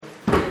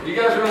You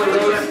guys really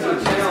rose to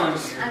the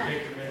challenge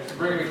to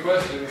bring me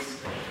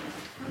questions.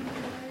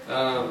 We're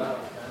not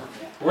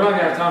going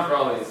to have time for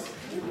all these.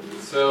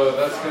 So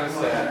that's kind of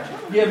sad.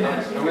 Yeah,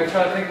 man. I'm going to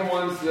try to think of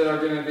ones that are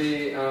going to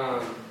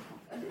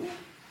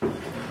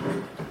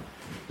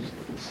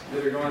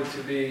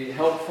be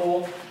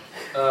helpful.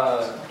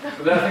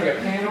 But then I think a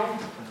panel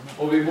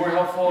will be more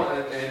helpful,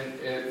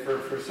 and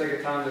for sake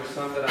of time, there's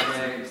some that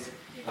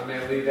I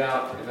may leave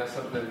out, and that's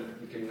something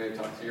you can maybe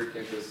talk to your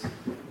campus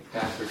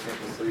pastor,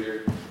 campus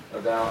leader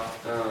about.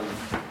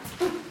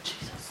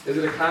 Is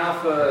it a Chi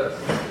Alpha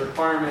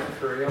requirement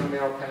for a young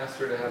male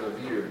pastor to have a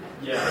beard?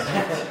 Yes.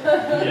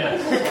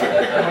 Yes.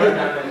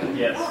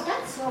 Yes. Oh,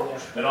 that's so.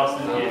 But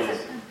also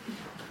is.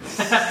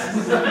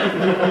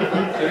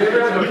 Have you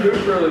ever had to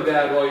poop really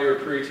bad while you were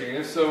preaching?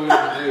 If so,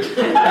 what did you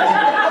do?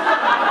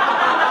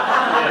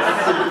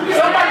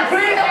 Somebody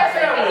please ask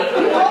that one.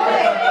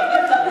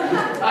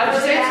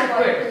 Just answer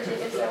quick.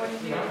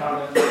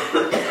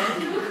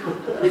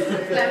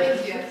 That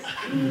means yes.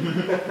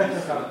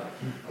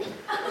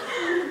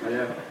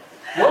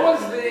 What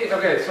was the...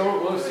 Okay, so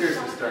we'll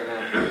seriously start now.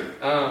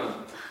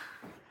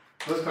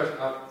 This question...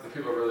 the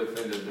people are really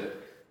offended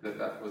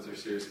that was their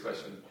serious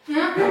question.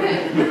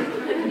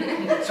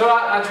 So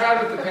I tried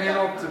with the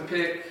panel to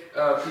pick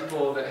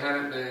people that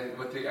hadn't been,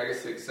 with the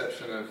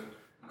exception of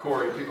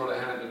Corey, people that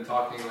hadn't been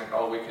talking like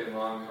all weekend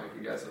long, like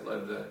you guys that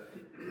led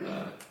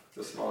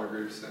the smaller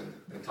groups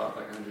and talked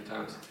like 100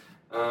 times.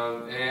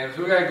 And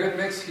so we got a good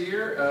mix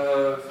here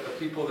of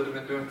people that have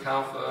been doing Chi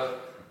Alpha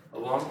a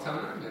long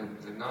time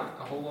and not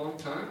a whole long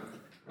time.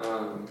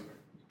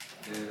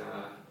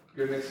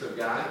 Good mix of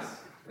guys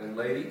and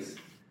ladies.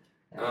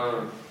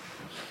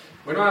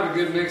 We don't have a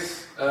good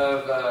mix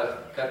of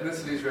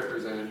ethnicities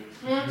represented.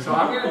 So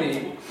I'm going to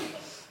need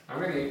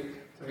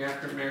some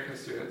African American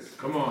students.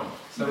 Come on.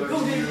 Some of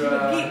you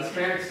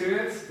Hispanic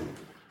students.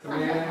 She's the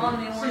only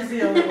one.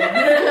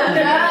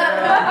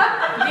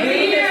 Give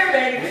me your.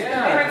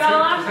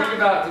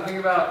 Think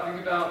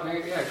about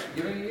maybe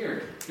give it a year.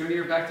 Give it a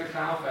year back to Chi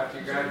Alpha after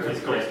you graduate.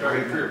 Start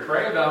your career.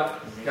 Pray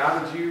about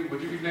God.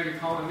 Would you be maybe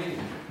calling me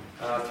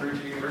through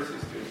to university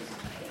students?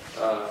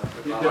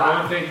 Did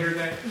one thing here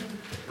today?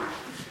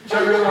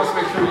 Chuck really wants to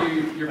make sure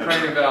you're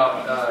praying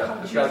about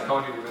this God's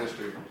calling you to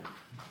ministry.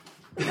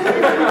 Some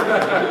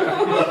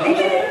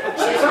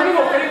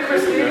people think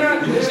Christina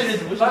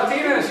is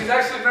Latina. She's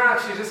actually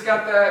not. She just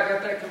got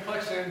that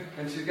complexion,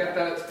 and she's got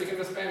that speaking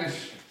the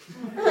Spanish.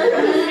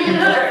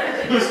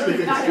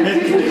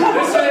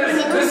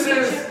 This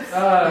is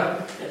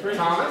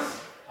Thomas,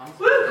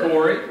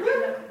 Corey,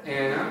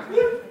 Anna,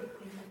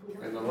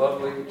 and the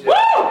lovely Jessica.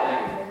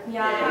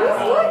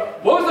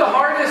 What was the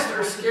hardest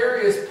or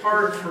scariest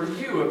part for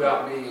you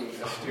about being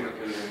a student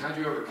leader, and how'd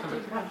you overcome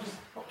it?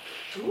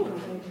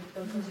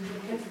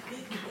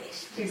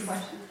 Good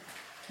question.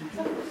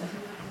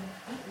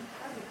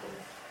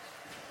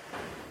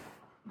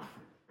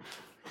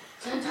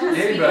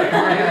 Anybody?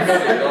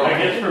 I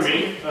guess for me,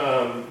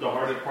 the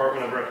hardest part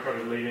whenever I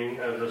started leading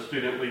as a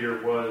student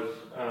leader was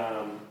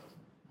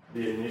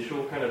the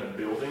initial kind of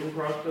building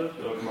process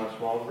of my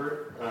small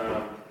group.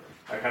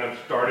 I kind of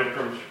started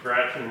from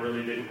scratch and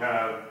really didn't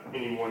have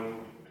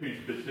anyone too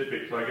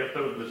specific. So I guess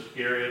that was the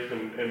scariest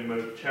and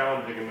most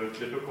challenging and most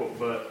difficult.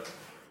 But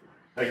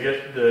I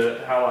guess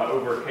how I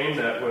overcame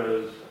that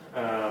was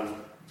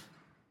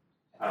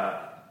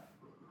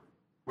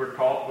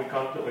we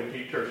constantly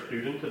teach our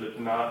students that it's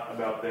not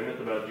about them,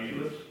 it's about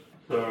Jesus.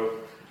 So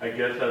I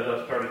guess as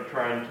I started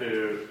trying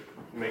to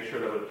make sure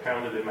that was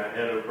pounded in my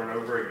head over and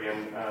over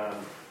again,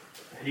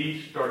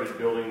 he started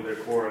building the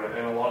core,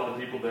 and a lot of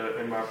the people that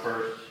in my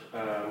first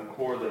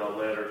core that I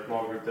led, or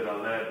small group that I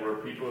led, were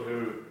people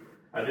who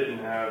I didn't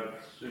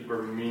have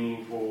super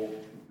meaningful,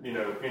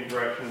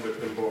 interaction with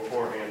them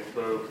beforehand.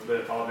 So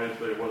that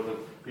obviously it wasn't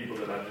people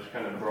that I just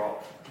kind of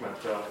brought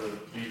myself, as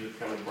Jesus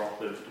kind of brought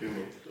those to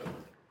me. So.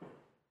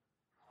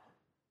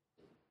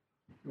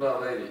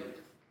 Well, lady.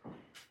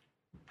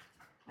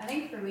 I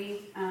think for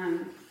me,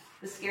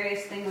 the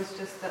scariest thing was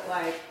just that,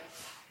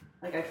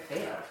 like I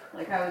failed.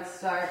 Like I would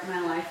start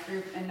my life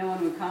group and no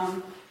one would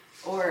come,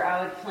 or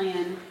I would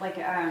plan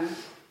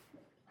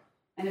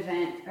an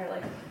event or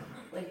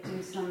like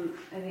do some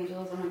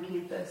evangelism on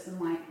campus and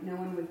no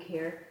one would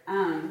care.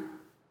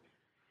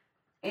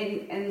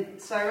 And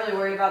so I really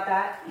worried about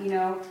that,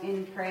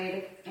 and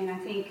prayed. And I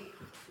think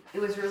it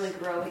was really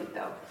growing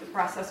though. The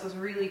process was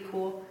really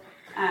cool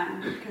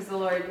because the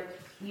Lord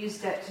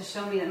used it to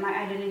show me that my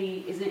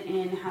identity isn't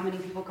in how many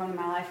people come to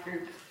my life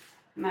group.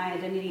 My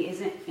identity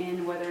isn't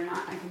in whether or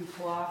not I can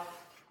pull off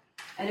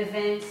an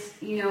event.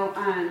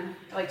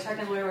 Like Chuck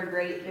and Laura were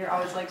great. They're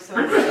always so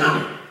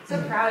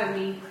proud of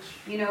me.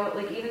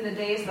 Even the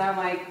days that I'm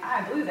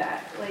I blew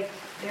that.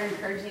 They're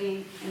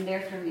encouraging and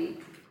there for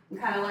me. And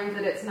kind of learned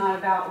that it's not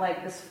about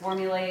this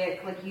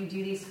formulaic, you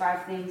do these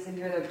 5 things and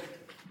you're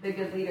the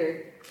good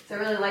leader. So I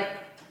really like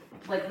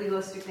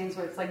legalistic things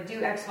where it's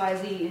do X, Y,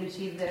 Z and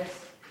achieve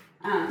this.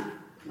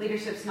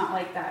 Leadership's not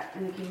like that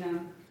in the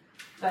kingdom.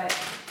 But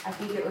I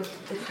think it was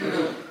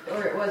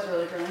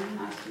really growing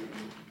last year.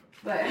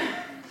 But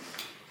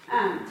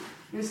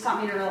It's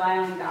taught me to rely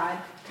on God,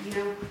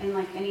 in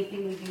like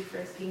anything we do for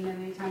His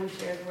kingdom. Anytime we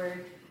share His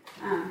word,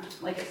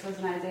 like it says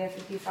in Isaiah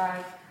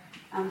 55,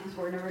 His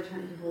word never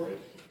returns void.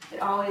 It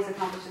always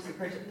accomplishes the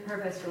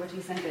purpose for which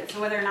He sent it.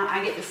 So whether or not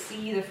I get to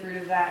see the fruit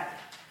of that,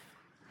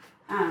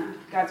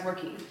 God's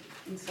working.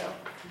 And so.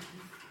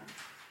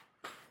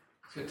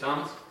 So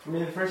Thomas? For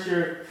me, the first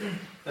year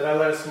that I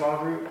led a small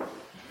group,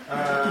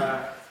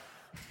 I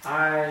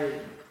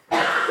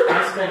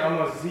spent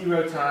almost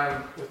zero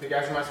time with the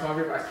guys in my small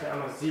group. I spent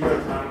almost zero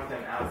time with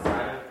them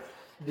outside of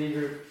D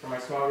group for my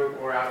small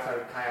group or outside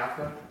of Chi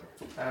Alpha.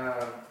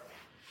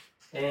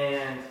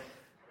 And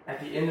at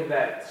the end of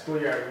that school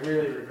year, I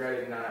really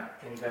regretted not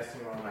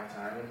investing all my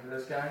time into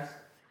those guys.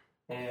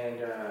 And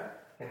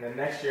the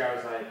next year, I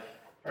was like,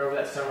 or over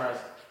that summer,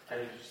 I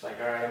was just like,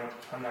 all right,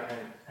 I'm not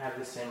going to have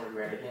the same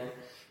regret again.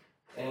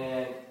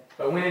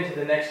 But went into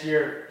the next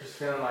year just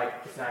feeling like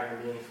it's not going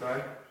to be any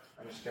fun.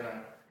 I'm just going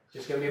to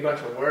be a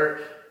bunch of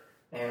work,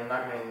 and I'm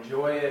not going to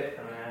enjoy it.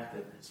 I'm going to have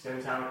to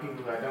spend time with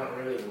people who I don't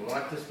really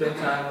want to spend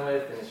time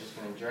with, and it's just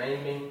going to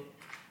drain me.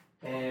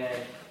 And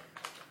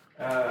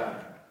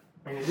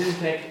it didn't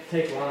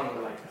take long,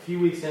 but like a few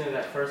weeks into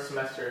that first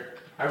semester,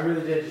 I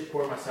really did just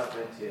pour myself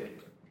into it.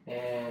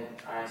 And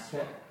I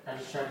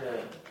just tried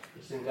to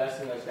just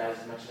invest in those guys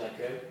as much as I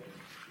could.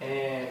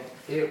 And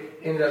it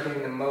ended up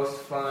being the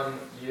most fun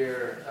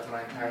year of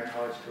my entire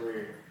college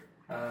career.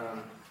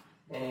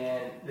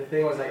 And the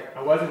thing was, like,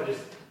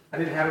 I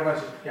didn't have a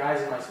bunch of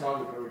guys in my small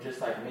group who were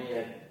just like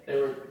me. There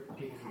were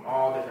people from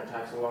all different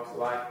types of walks of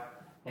life.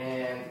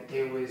 And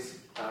it was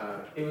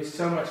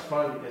so much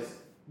fun because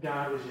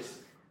God was just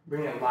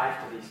bringing life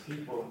to these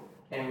people.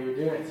 And we were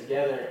doing it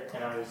together,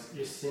 and I was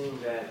just seeing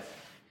that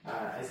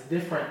as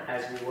different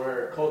as we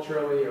were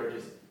culturally or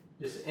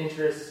just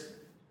interests,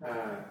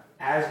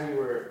 as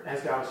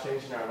God was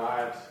changing our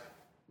lives,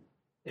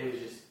 it was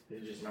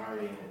just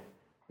gnarly, and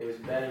it was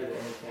better than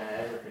anything I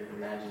ever could have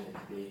imagined it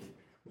to be.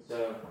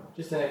 So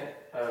just a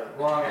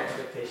wrong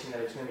expectation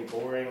that it was going to be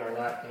boring or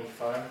not any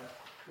fun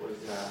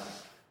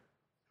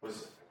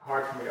was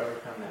hard for me to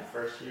overcome that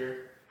first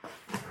year.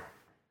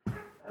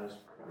 That was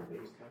probably the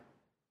biggest thing.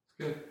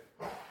 Good.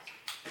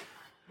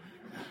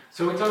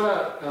 So we talk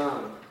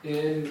about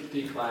in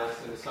D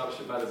class, in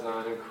Discipleship by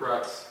Design, and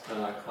Crux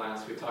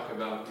class, we talk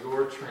about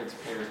your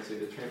transparency,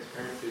 the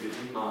transparency that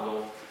you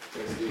model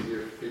makes it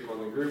easier for people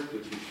in the group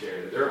that you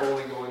share. That they're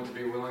only going to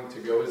be willing to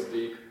go as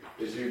deep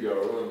as you go,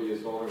 or willing to be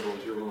as vulnerable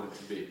as you're willing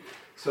to be.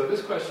 So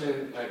this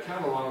question,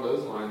 kind of along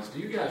those lines, do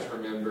you guys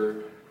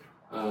remember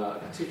a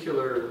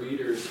particular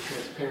leader's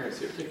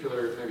transparency, a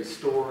particular maybe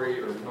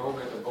story or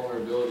moment of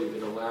vulnerability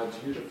that allowed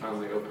you to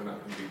finally open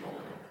up and be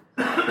vulnerable?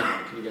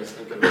 Can you guys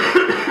think of a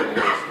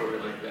story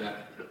like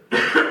that?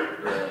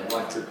 Or a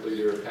life group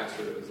leader or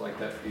pastor that was like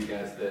that for you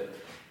guys that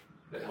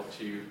helped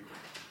you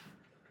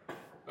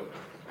open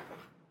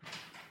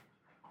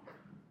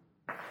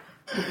up?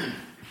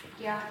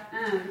 Yeah.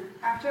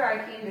 After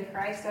I came to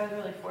Christ, I was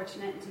really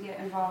fortunate to get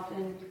involved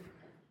in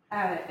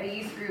a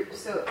youth group.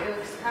 So it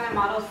was kind of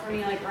modeled for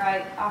me like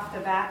right off the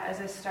bat as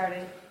I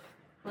started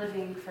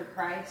living for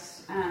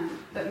Christ.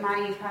 But my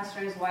youth pastor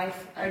and his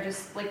wife are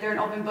just like, they're an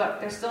open book.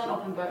 They're still an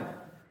open book.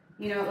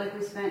 Like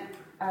we spent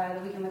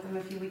the weekend with them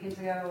a few weekends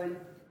ago, and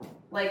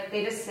like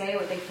they just say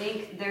what they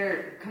think.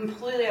 They're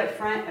completely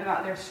upfront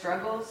about their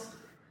struggles,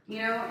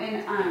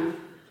 and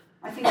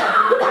I think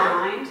that blew my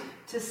mind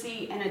to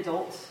see an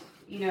adult,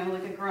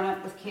 like a grown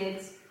up with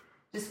kids,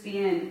 just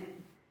being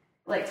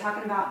like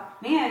talking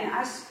about, man,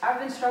 I've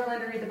been struggling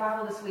to read the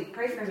Bible this week.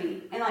 Pray for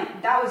me, and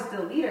like that was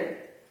the leader.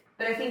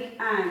 But I think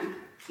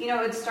it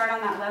would start on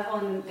that level,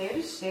 and they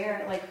just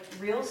share like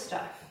real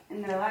stuff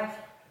in their life.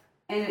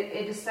 And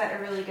it just set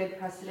a really good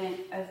precedent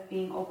of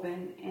being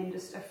open and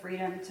just a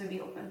freedom to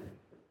be open.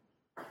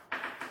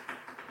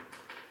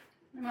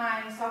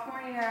 My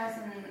sophomore year, I was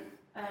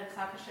in a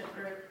discipleship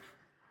group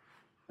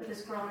with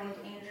this girl named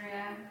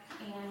Andrea,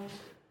 and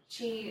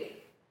she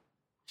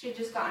had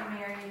just gotten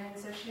married,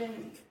 and so she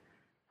didn't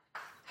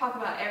talk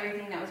about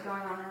everything that was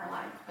going on in her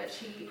life, but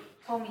she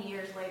told me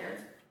years later,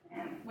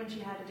 and when she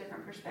had a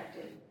different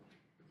perspective.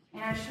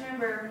 And I just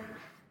remember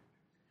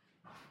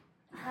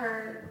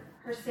her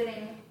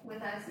sitting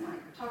with us and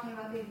like talking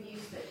about the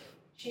abuse that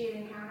she had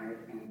encountered,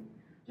 and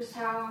just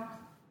how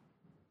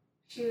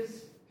she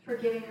was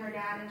forgiving her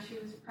dad and she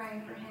was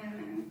praying for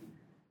him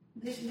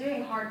and just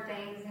doing hard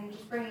things and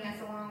just bringing us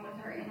along with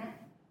her in it.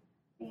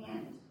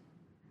 And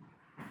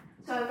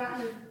so I've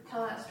gotten to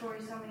tell that story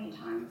so many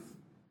times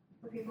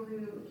for people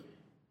who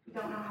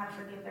don't know how to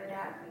forgive their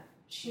dad. Like,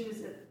 she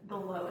was at the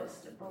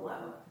lowest of the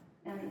low,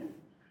 and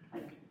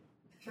like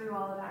through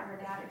all of that, her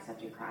dad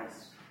accepted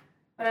Christ.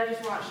 But I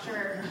just watched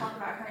her talk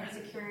about her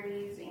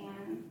insecurities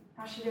and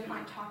how she didn't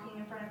like talking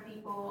in front of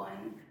people,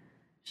 and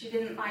she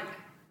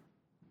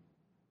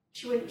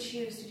wouldn't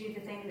choose to do the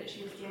thing that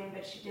she was doing,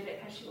 but she did it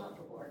because she loved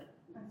the Lord.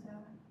 And so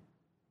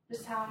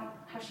just how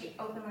she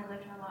openly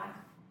lived her life,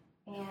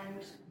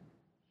 and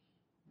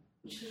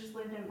she just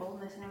lived in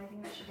boldness in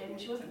everything that she did. And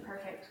she wasn't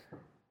perfect,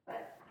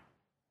 but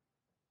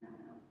I don't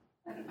know.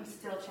 I'm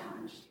still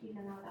challenged,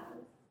 even though that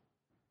was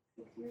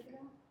 6 years ago.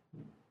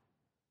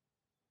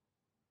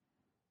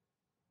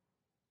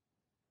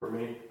 For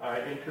me, I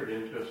entered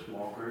into a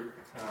small group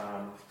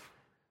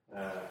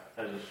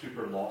as a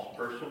super lost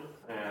person,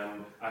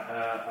 and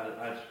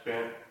I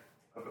spent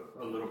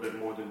a little bit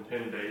more than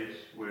 10 days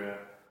with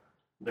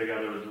the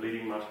guy that was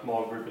leading my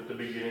small group at the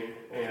beginning,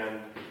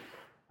 and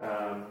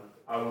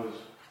I was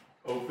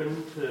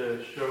open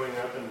to showing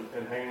up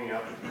and hanging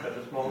out at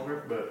the small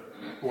group, but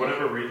for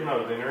whatever reason, I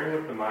was entering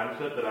with the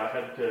mindset that I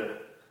had to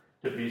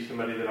be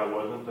somebody that I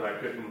wasn't, that I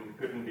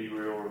couldn't be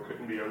real or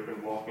couldn't be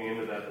open. Walking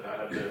into that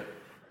I had to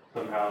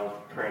somehow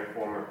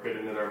transform or fit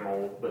into their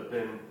mold. But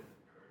then,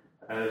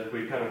 as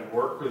we kind of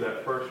worked through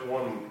that first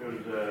one, it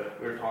was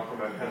we were talking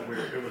about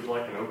it was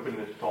like an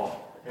openness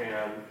talk,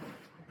 and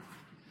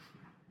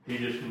he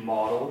just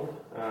modeled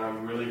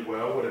really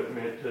well what it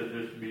meant to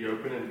just be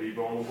open and be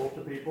vulnerable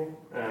to people.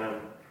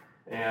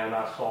 And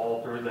I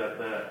saw through that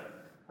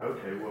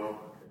okay, well,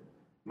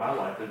 my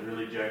life is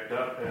really jacked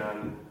up,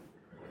 and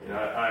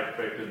I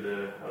expected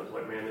I was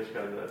like, man, this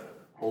guy's a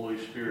Holy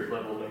Spirit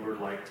level number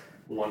like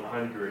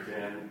 100,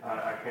 and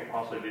I can't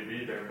possibly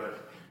be there.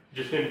 But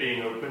just him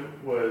being open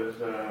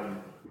was,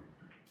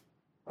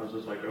 I was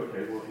just like,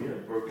 okay, well, he has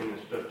broken and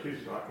stuff too,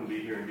 so I can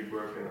be here and be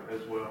broken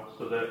as well.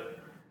 So that's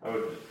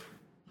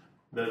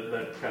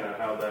kind of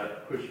how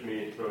that pushed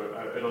me. So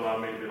it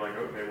allowed me to be like,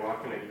 okay, well, I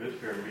can exist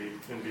here and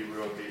be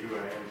real and be who I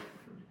am.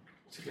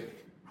 It's good.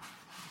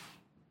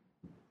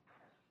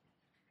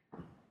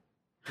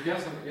 You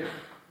got something? Yeah.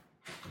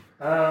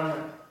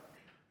 A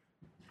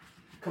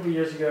couple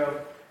years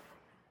ago,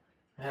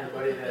 I had a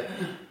buddy that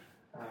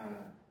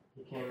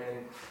he came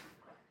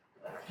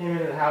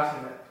into the house,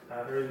 and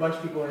there was a bunch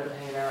of people in it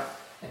hanging out,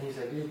 and he's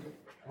like, dude,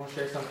 I want to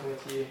share something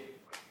with you.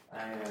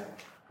 I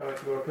felt like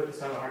the Lord put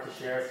this on my heart to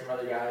share with some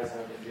other guys that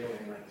I've been doing,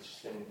 and it's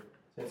just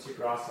been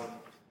super awesome.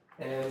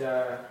 And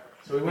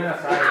so we went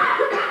outside,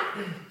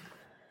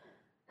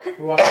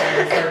 we walked around,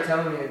 and he started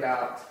telling me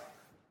about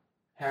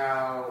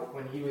how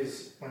when he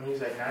was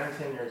like 9 or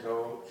 10 years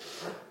old,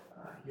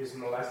 he was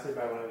molested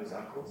by one of his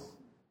uncles,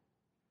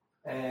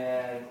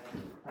 and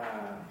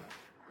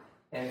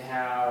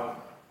how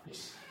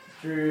just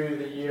through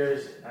the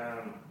years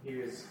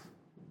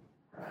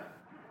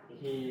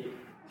he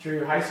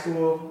through high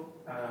school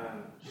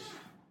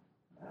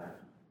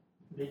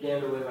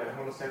began to live like a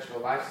homosexual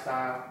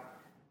lifestyle.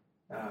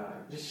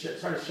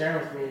 Started sharing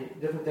with me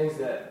different things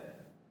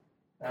that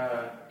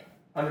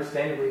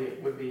understandably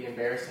would be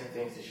embarrassing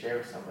things to share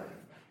with somebody.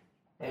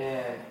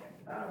 And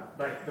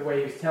like the way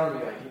he was telling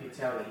me, like you could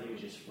tell that he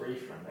was just free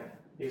from it.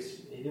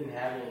 He didn't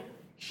have any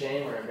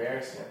shame or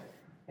embarrassment.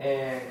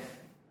 And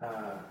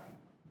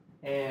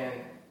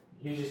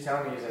he was just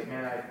telling me, he was like,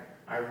 man,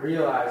 I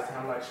realized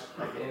how much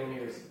like the enemy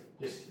was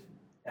just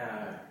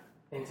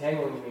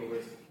entangling me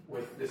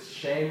with this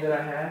shame that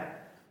I had.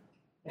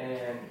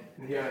 And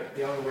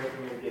the only way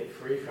for me to get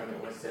free from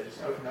it was to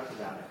just open up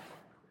about it.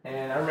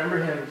 And I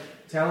remember him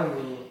telling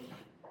me,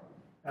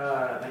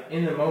 like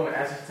in the moment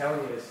as he's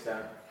telling me this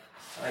stuff,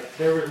 like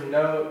there was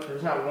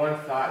not one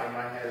thought in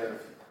my head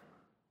of,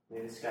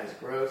 man, this guy's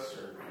gross,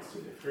 or this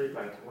dude's a freak,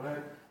 like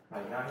what?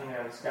 Like not hanging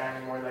out with this guy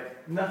anymore,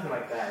 like nothing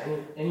like that,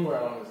 anywhere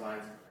along those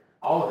lines.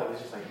 All of it was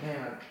just like,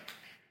 man,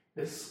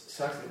 this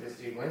sucks that this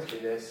dude went through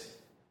this,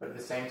 but at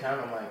the same time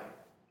I'm like,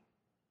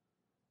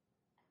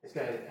 this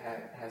guy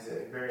has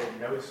a very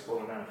noticeable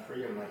amount of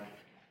freedom, like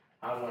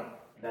I want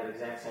that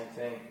exact same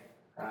thing.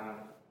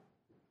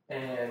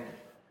 And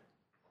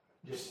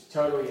just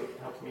totally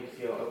helped me to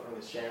feel open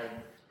to sharing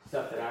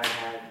stuff that I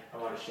had a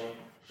lot of shame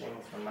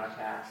with from my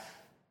past.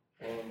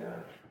 And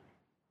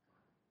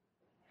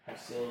I've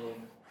seen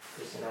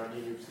just in our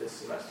D groups this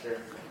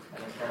semester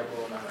an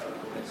incredible amount of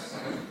openness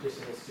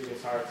just in the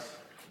students' hearts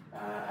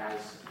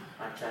as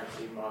I try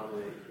to model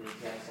the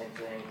exact same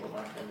thing what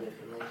my friend did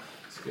for me.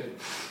 It's good.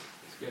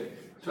 It's good.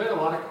 So we had a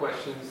lot of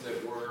questions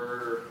that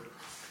were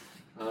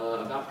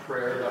about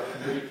prayer, about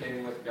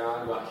communicating with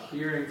God, about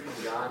hearing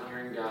from God,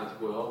 hearing God's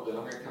will. But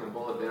I'm going to kind of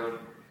boil it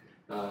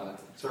down,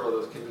 several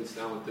of those condensed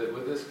down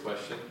with this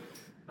question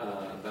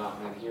about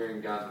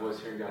hearing God's voice,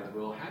 hearing God's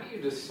will. How do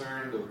you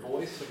discern the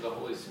voice of the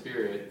Holy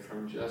Spirit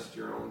from just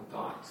your own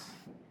thoughts?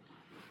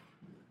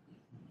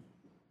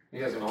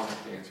 You guys don't all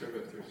have to answer,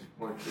 but if there's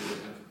one or two that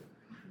have.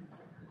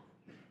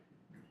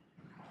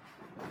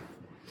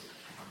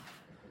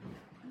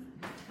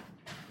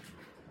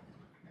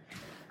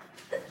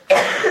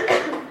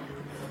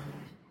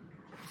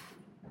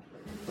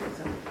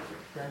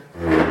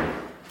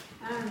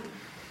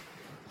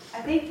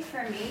 I think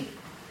for me,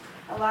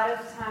 a lot of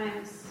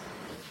times,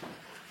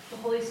 the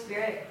Holy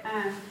Spirit,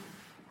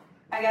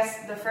 I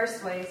guess the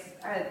first ways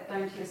I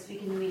learned He was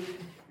speaking to me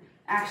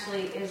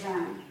actually is,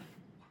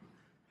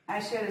 I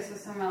share this with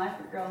some of my life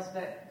group girls,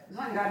 but it was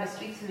when God would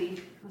speak to me.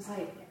 I was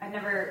like, I'd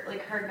never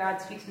heard God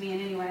speak to me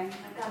in any way.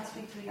 Like, God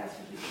speak to me, God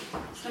speak to me.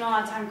 I spent a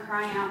lot of time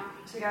crying out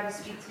to God to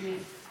speak to me.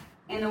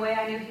 And the way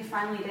I knew He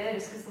finally did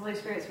is because the Holy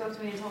Spirit spoke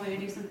to me and told me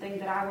to do something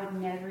that I would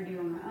never do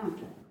on my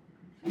own.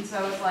 And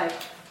so it was like,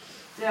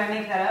 did I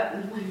make that up?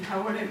 And I'm like, I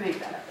wouldn't make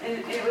that up.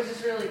 And it was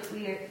just really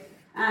weird.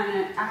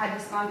 And I had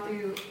just gone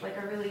through like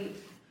a really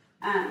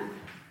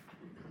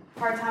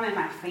hard time in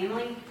my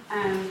family.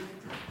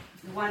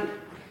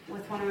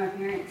 With one of my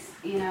parents,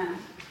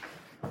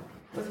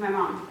 with my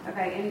mom.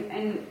 Okay,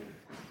 and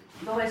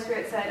the Holy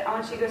Spirit said, I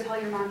want you to go tell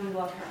your mom you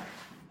love her.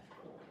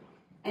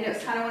 And it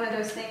was kind of one of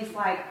those things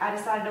like I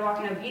decided to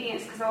walk in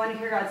obedience because I wanted to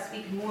hear God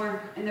speak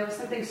more. And there was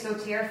something so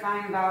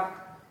terrifying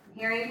about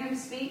hearing him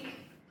speak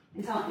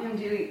and telling me to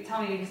do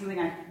something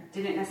I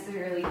didn't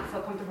necessarily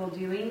feel comfortable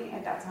doing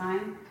at that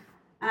time.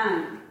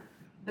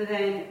 But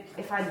then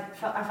I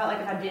felt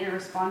like if I didn't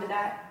respond to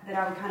that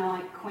I would kind of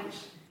like quench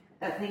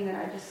that thing that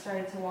I just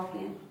started to walk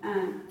in.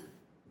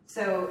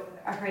 So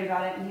I prayed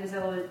about it, and he was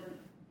able to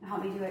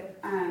help me do it.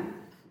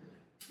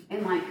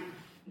 And like,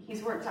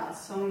 he's worked out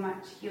so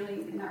much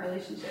healing in that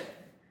relationship.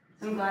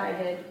 So I'm glad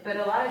I did. But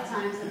a lot of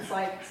times it's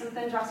like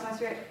something drops in my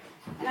spirit,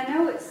 and I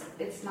know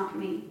it's not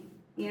me,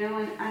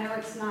 and I know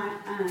it's not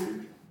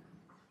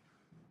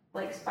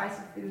like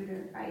spicy food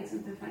or I ate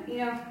something funny,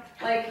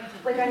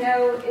 like I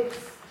know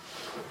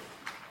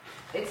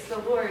it's the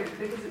Lord,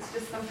 because it's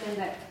just something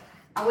that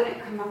I wouldn't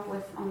come up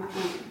with on my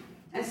own.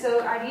 And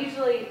so I'd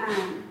usually,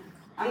 I'm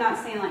not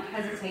saying like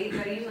hesitate,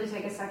 but I usually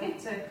take a second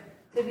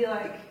to be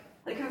like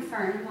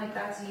confirm, like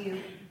that's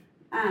you.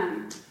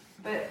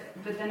 But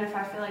then if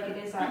I feel like it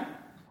is that,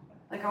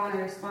 like I want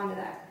to respond to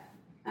that.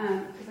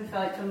 Because I feel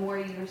like the more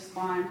you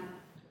respond,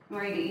 the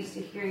more you get used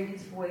to hearing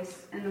his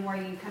voice, and the more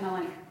you kind of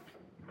like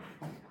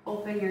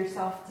open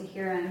yourself to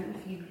hear him.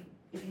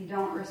 If you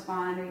don't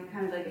respond or you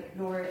kind of like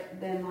ignore it,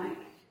 then like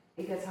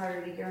it gets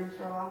harder to hear him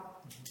for a while.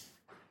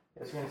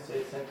 I was going to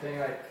say the same thing,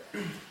 like,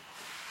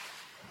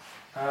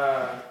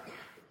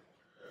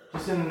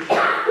 just in the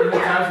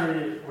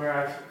times where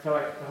I felt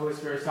like the Holy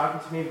Spirit was talking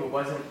to me but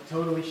wasn't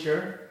totally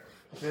sure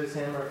if it was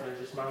him or if it was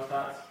just my own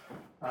thoughts,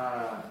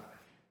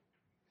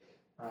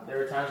 there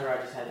were times where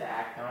I just had to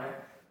act on it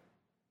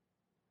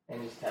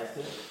and just test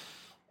it.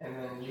 And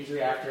then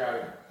usually after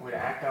I would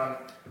act on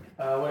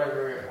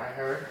whatever I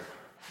heard,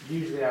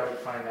 usually I would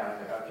find out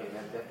that, okay,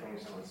 that definitely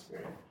was the Holy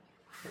Spirit.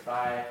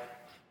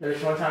 There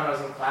was one time I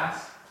was in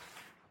class,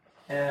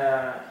 and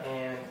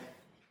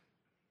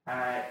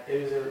it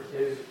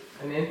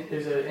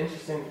was an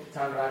interesting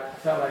time, but I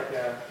felt like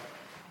it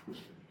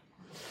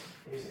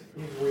was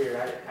weird.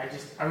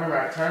 I remember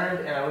I turned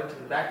and I looked to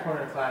the back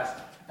corner of class,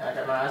 and I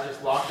got my eyes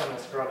just locked on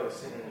this girl that was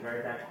sitting in the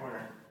very back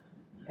corner,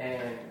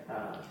 and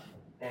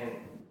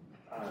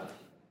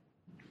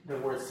the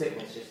word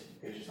sickness it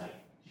was just like,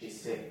 she's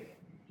sick,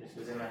 just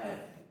was in my head,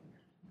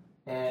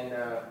 and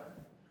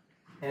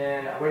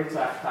I waited till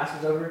after class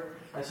was over.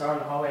 I saw her in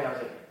the hallway, and I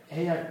was like,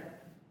 hey,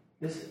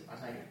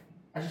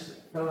 I just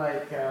felt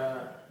like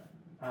the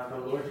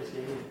Lord just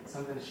gave me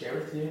something to share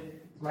with you.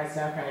 It might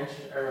sound kind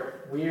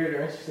of weird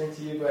or interesting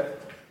to you,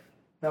 but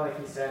I felt like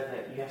he said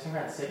that you have some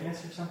kind of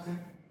sickness or something.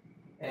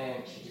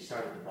 And she just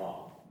started to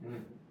bawl.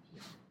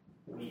 Just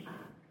weep.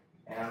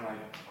 And I'm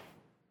like,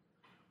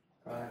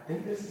 I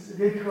think this is a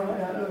good cry.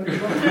 I don't know.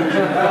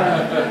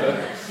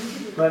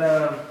 But,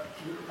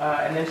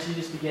 and then she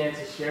just began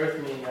to share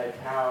with me like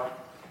how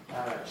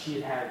she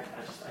had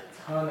just a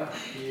ton of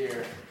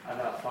fear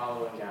about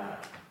following God.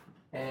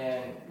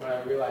 And what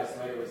I realized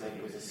later was like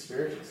it was a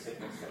spiritual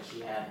sickness that she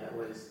had that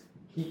was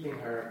keeping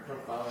her from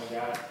following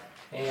God.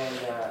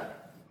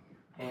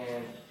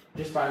 And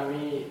just by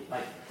me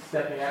like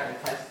stepping out and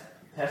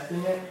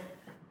testing it,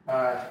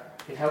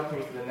 it helped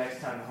me for the next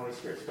time the Holy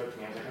Spirit spoke to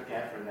me. I was like, okay,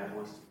 I've heard that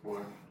voice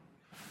before.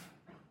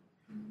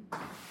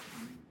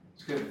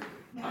 It's good.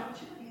 Now, would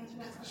you let me answer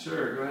that question?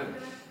 Sure, go ahead.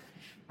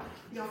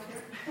 Y'all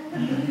care?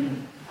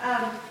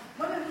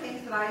 One of the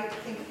things that I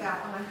think about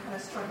when I'm kind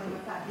of struggling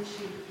with that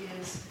issue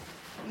is,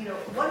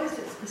 what is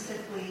it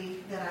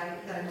specifically that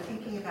I'm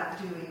thinking about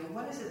doing, or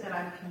what is it that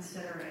I'm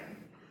considering?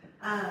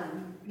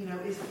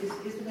 Is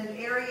it an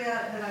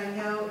area that I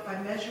know if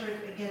I measure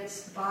it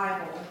against the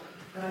Bible,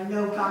 that I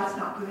know God's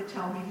not going to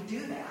tell me to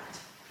do that?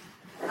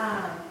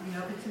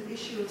 If it's an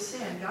issue of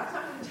sin, God's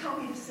not going to tell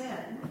me to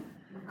sin.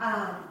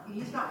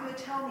 He's not going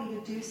to tell me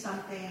to do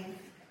something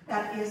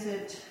that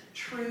isn't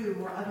true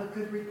or of a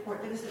good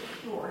report, that isn't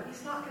pure.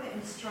 He's not going to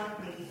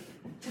instruct me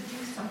to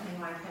do something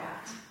like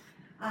that.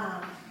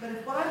 But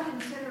if what I'm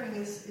considering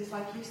is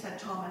like you said,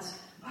 Thomas,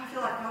 I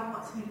feel like God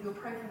wants me to go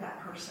pray for that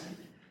person.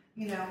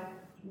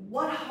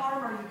 What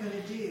harm are you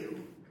going to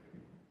do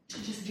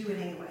to just do it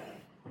anyway?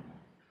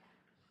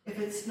 If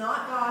it's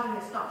not God and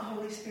it's not the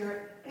Holy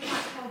Spirit, they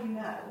might tell you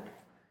no.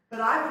 But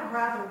I would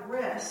rather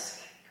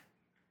risk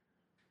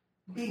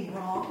being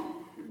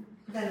wrong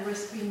than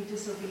risk being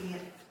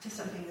disobedient to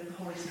something that the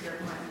Holy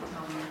Spirit might be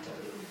telling me to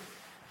do.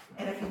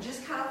 And if you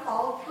just kind of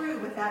follow through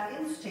with that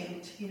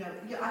instinct,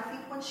 I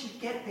think once you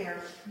get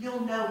there,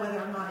 you'll know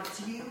whether or not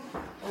it's you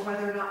or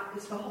whether or not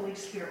it's the Holy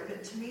Spirit.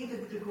 But to me,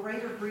 the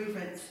greater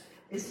grievance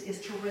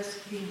is to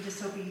risk being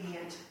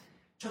disobedient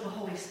to the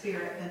Holy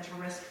Spirit than to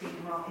risk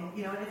being wrong.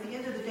 And at the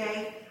end of the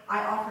day,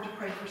 I offer to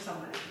pray for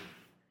somebody.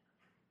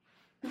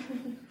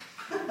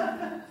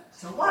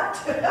 So what?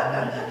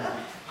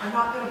 I'm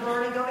not going to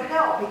burn and go to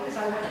hell because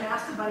I went and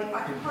asked somebody if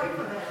I could pray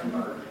for them,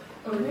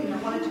 or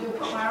wanted to go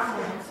put my arm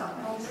on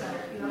something. So,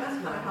 that's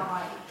kind of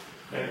how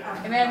I.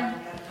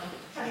 Amen.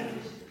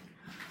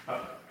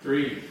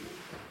 3.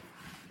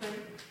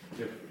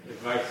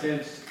 If I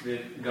sense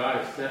that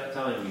God is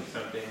telling me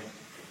something,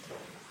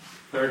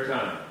 3rd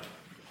time,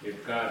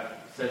 if God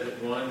says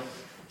it once,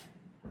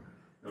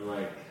 I'm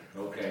like,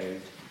 okay,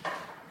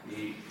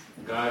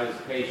 God is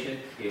patient,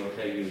 He'll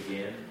tell you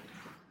again.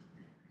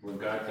 When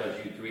God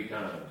tells you 3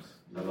 times,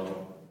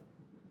 hello,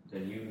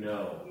 then you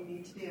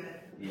need to do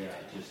it. Yeah,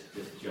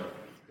 just jump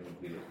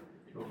and do it.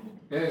 Cool.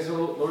 And so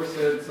Lord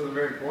said something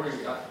very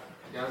important. God's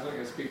not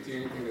going to speak to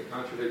you anything that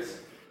contradicts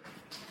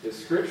the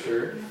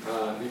Scripture.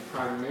 The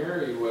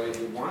primary way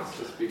He wants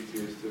to speak to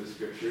you is through the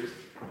Scriptures.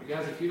 But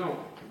guys, if you don't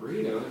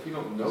read them, if you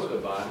don't know the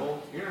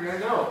Bible, you're not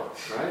going to know,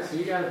 right? So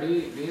you got to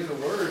be in the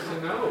Word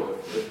to know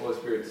if the Holy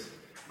Spirit's,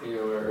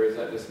 or is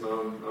that just my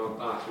own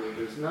thoughts?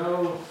 There's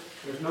no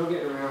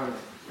getting around.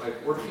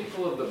 Like, we're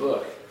people of the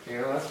book.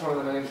 That's one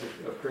of the names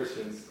of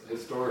Christians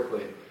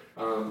historically.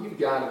 You've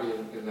got to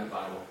be in that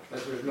Bible.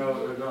 There's no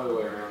other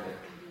way around it.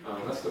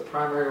 That's the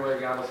primary way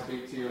God will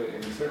speak to you,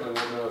 and you certainly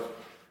won't know if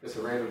it's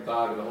a random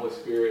thought of the Holy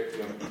Spirit,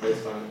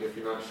 based on if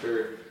you're not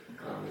sure,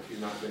 if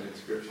you've not been in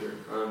Scripture.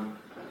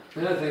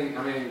 Another thing,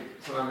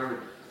 something I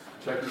remember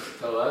Chuck used to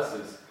tell us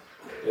is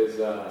if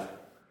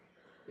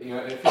you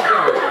feel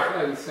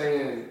like he's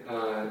saying,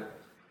 I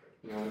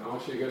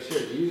want you to go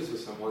share Jesus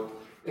with someone,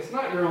 it's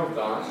not your own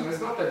thoughts, and it's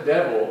not the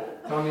devil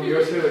telling you to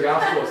go share the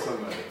gospel with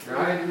somebody,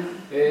 right?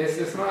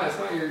 It's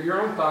not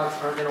your own thoughts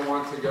aren't going to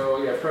want to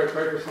go, pray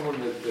for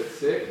someone that's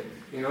sick.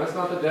 It's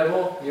not the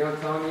devil,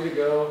 telling you to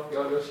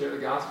go share the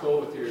gospel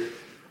with your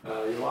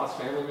lost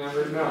family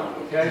member. No,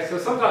 okay? So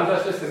sometimes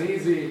that's just an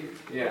easy,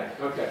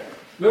 okay.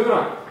 Moving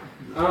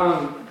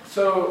on.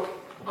 So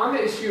on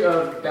the issue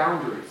of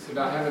boundaries,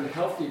 about having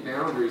healthy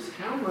boundaries,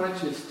 how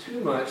much is too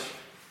much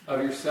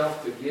of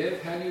yourself to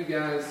give? How do you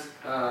guys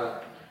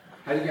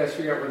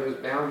figure out where those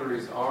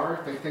boundaries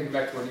are? Thinking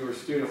back to when you were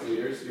student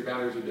leaders, your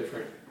boundaries are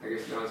different, I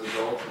guess, now as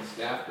adults and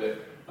staff, but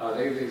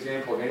they give the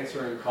example of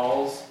answering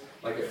calls,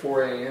 like at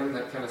 4 a.m.,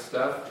 that kind of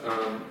stuff.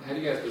 How do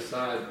you guys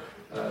decide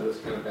those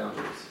kind of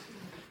boundaries?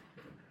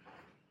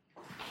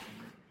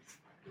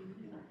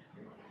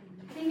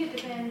 I think it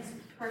depends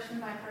person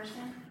by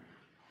person.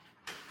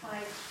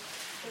 Like,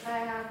 if I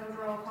have a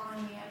girl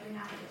calling me every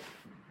night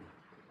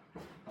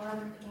at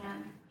 11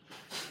 p.m.,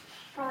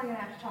 probably going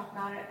to have to talk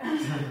about it.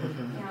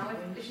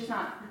 If she's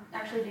not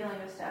actually dealing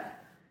with stuff.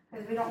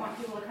 Because we don't want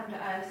people to come to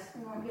us.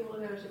 We want people to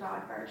go to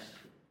God first.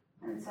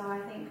 And so I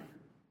think,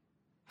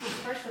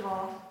 first of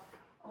all,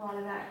 a lot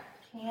of that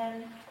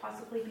can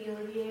possibly be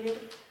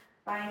alleviated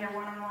by your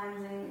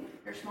one-on-ones and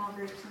your small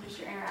groups and just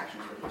your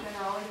interactions with each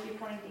other. Always be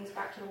pointing things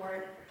back to the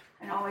Word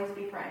and always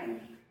be praying.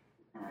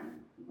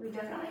 We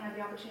definitely have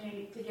the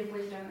opportunity to give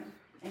wisdom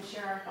and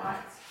share our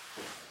thoughts.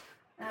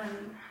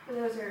 But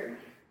those are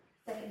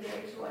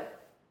secondary to what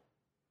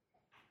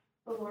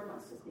the Lord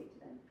wants to speak to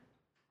them.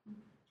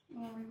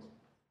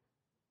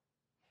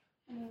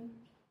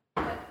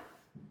 But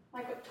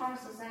like what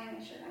Thomas was saying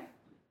yesterday,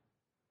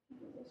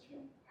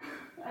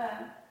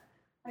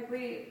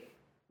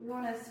 we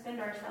want to spend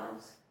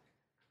ourselves,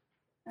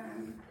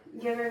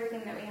 give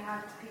everything that we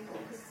have to people,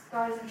 because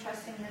God is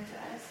entrusting them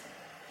to us,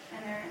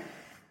 and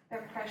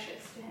they're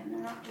precious to Him.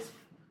 They're not just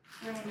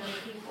random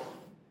people.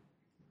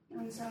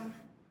 And so,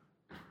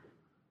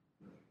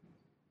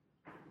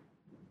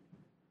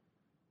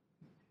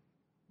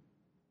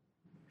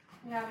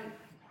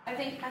 I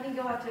think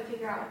you'll have to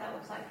figure out what that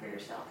looks like for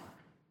yourself,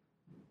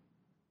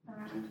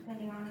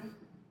 depending on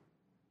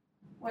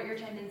what your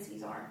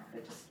tendencies are.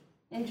 But just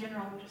in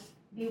general, just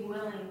be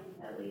willing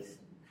at least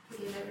to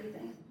give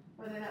everything,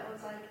 whether that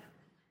looks like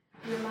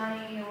your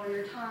money or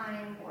your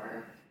time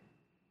or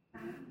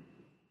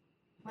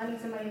letting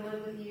somebody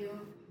live with you,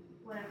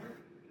 whatever.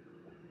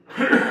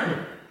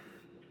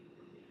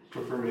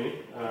 So for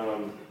me,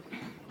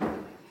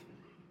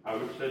 I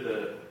would say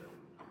that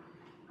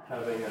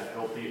having a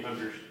healthy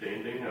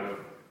understanding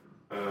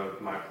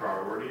of my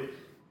priorities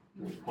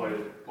played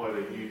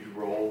a huge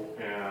role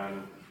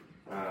in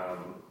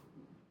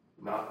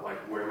not like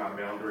where my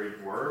boundaries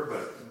were,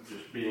 but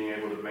just being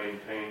able to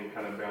maintain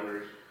kind of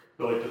boundaries.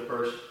 So like the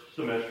first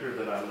semester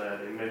that I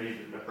led, and maybe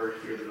even the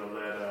first year that I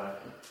led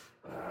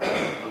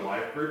a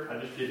life group, I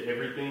just did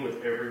everything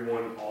with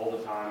everyone all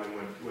the time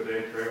and would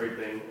answer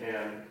everything.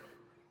 And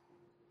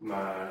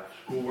my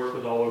schoolwork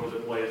was all over the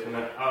place, and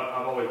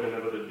I've always been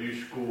able to do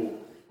school,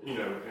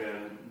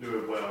 and do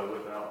it well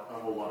without a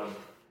whole lot of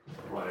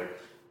like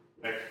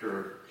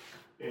extra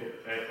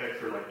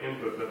like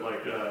input. But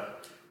like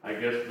I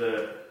guess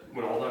that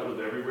when all that was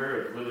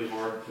everywhere, it's really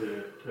hard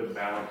to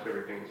balance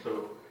everything.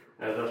 So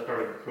as I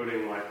started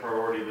putting like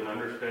priorities and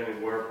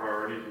understanding where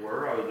priorities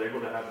were, I was able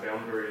to have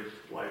boundaries.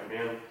 Like,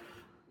 man,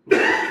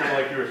 kind of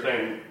like you were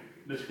saying,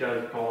 this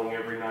guy's calling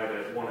every night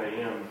at 1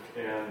 a.m.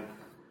 and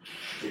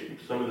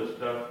some of the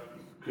stuff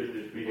could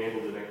just be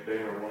handled the next day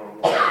in a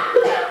one-on-one.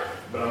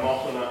 But I'm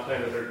also not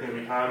saying that there's going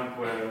to be times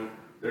when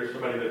there's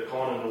somebody that's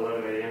calling at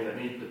 11 a.m.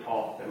 that needs to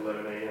talk at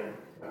 11 a.m.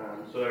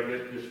 So I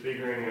guess just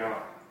figuring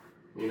out,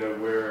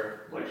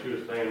 where, like she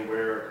was saying,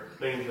 where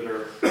things that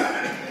are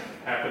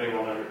happening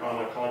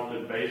on a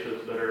constant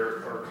basis that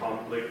are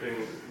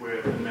conflicting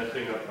with and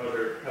messing up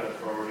other kind of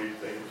priorities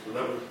things.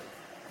 So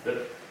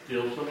that's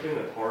still something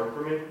that's hard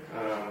for me.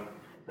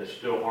 It's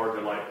still hard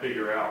to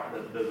figure out.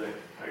 That doesn't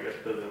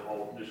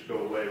all just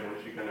go away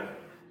once you kind of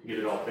get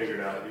it all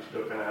figured out. You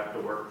still kind of have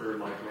to work through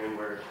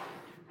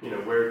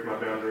where's my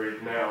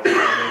boundaries now?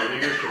 I'm in a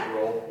leadership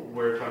role.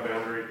 Where's my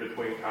boundaries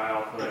between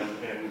Kyle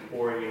and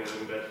pouring in and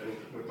investing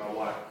with my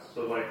wife?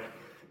 So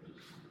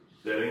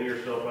setting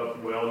yourself up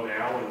well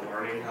now and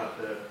learning how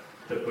to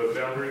put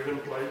boundaries in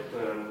place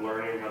and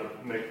learning how to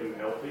make them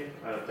healthy,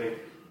 I think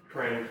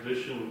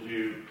transitions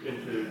you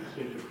into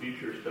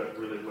future stuff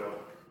really well.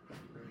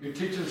 You're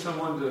teaching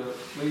someone to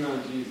lean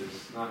on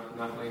Jesus,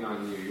 not lean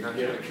on you. You're not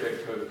trying to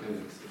create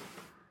codependency.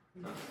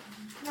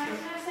 Can I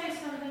say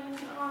something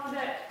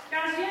that,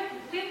 guys,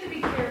 we have to be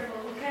careful,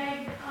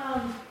 okay?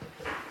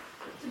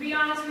 To be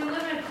honest, we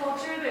live in a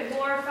culture that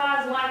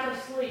glorifies lack of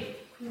sleep,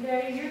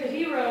 okay? You're the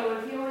hero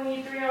if you only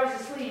need 3 hours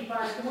of sleep.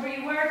 The more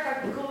you work,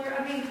 the cooler.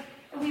 And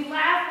we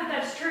laugh, but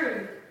that's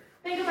true.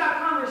 Think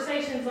about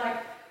conversations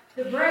like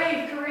the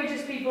brave,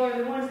 courageous people are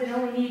the ones that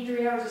only need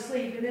 3 hours of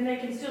sleep, and then they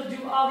can still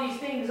do all these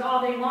things all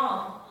day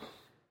long.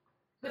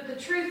 But the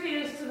truth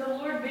is, to the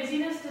Lord,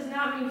 busyness does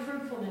not mean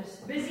fruitfulness.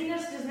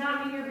 Busyness does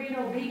not mean you're being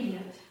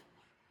obedient.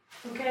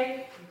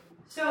 Okay?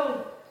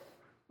 So,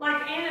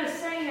 like Anna's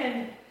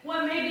saying,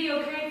 what may be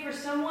okay for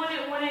someone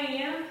at 1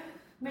 a.m.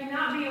 may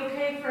not be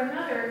okay for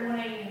another at 1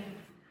 a.m.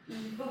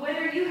 But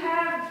whether you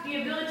have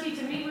the ability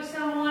to meet with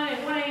someone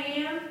at 1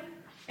 a.m.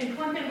 and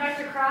point them back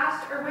to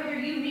Christ, or whether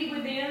you meet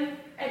with them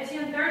at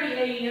 10:30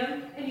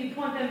 a.m. and you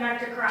point them back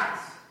to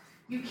Christ.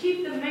 You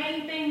keep the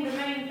main thing the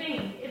main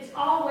thing. It's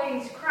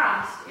always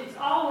Christ. It's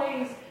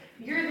always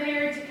you're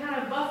there to kind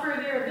of buffer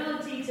their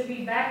ability to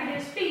be back at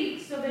his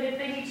feet so that if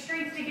they need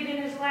strength to get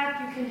in his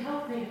lap, you can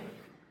help them.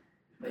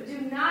 But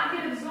do not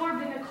get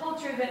absorbed in a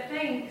culture that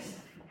thinks,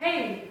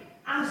 hey,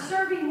 I'm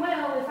serving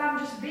well if I'm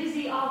just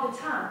busy all the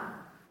time.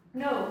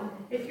 No,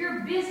 if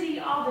you're busy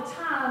all the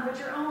time, but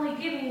you're only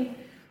giving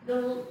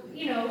the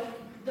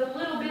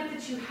little bit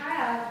that you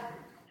have,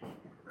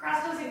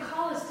 Christ doesn't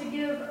call us to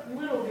give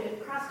little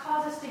bit. Christ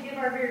calls us to give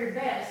our very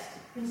best.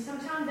 And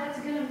sometimes that's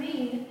going to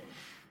mean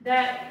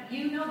that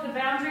you know the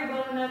boundary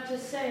well enough to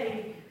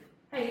say,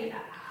 hey,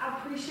 I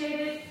appreciate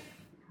it.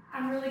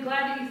 I'm really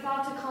glad that you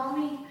thought to call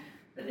me,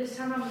 but this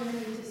time I'm going to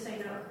need to say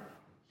no.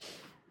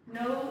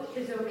 No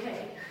is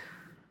okay.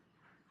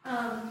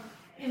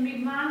 And be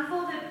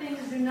mindful that things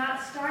do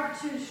not start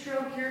to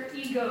stroke your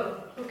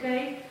ego,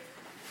 okay?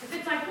 If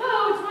it's like,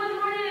 whoa, it's 1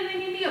 a.m. and they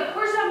need me, of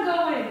course I'm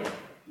going.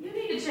 You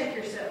need to check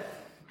yourself,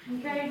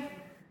 okay?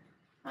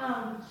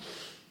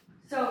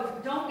 So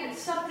don't get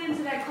sucked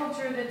into that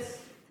culture that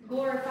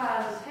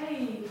glorifies,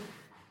 hey,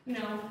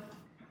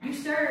 you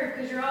serve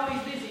because you're always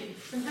busy.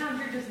 Sometimes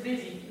you're just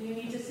busy, and you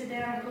need to sit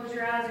down and close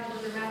your eyes and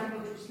close your mouth and go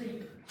to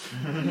sleep.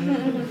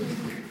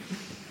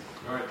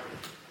 All right.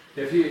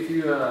 If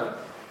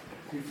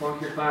you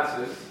flunk your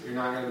classes, you're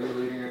not going to be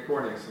leading a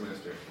core next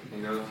semester.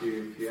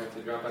 If you have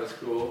to drop out of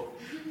school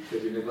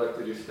because you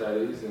neglected your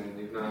studies and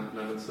you've not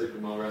been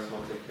sleeping well, rest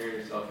well, take care of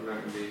yourself, you're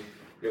not going to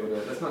be able to.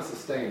 That's not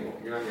sustainable.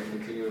 You're not going to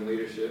continue in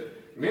leadership.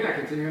 You may not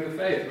continue in the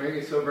faith. You may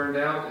get so burned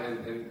out,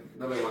 and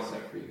nobody wants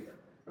that for you.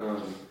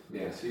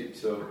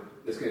 So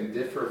it's going to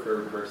differ for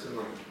every person.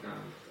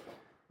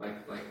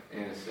 Like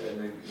Anna said,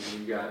 maybe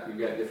you've got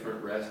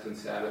different rest and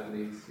Sabbath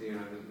needs,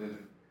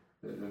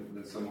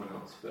 than someone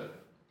else. But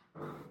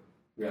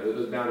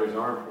those boundaries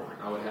are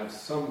important. I would have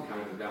some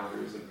kind of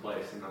boundaries in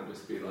place and not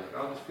just be like,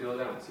 I'll just feel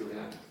it out and see what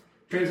happens.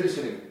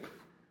 Transitioning.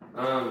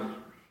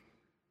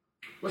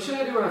 What should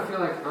I do when I feel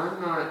like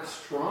I'm not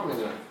strong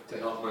enough to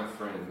help my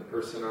friend, the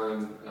person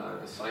I'm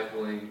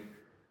discipling,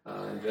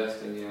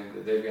 investing in,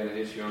 that they've got an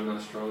issue, I'm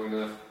not strong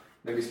enough?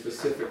 Maybe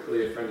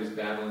specifically a friend who's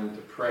battling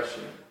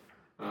depression.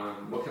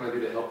 What can I do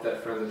to help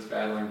that friend that's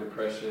battling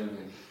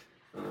depression?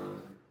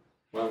 And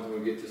what happens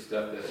when we get to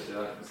stuff that's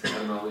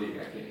out of my league?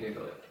 I can't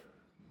handle it.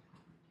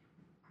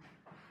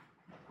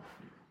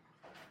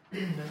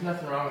 There's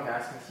nothing wrong with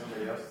asking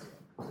somebody else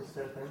to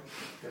step in.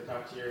 Go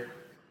talk to your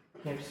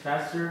campus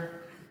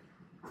pastor,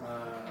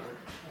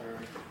 or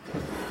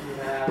you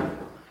have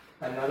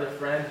another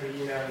friend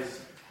who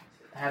has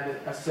had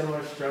a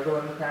similar struggle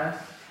in the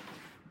past.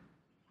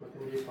 Let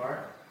them be a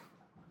part.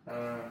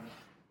 I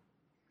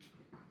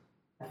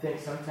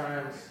think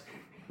sometimes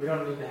we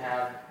don't need to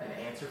have an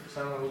answer for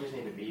someone. We just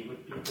need to be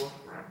with people.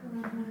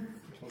 Mm-hmm.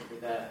 I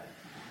think that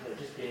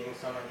just being with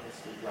someone can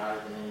speak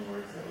louder than any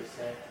words that we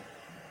say.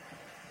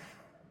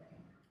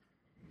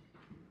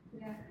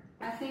 Yeah,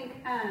 I think,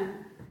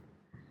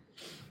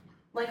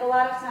 a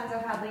lot of times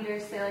I've had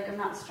leaders say, I'm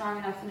not strong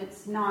enough, and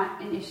it's not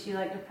an issue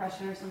like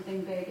depression or something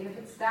big. And if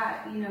it's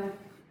that, I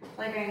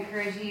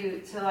encourage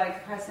you to,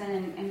 press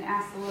in and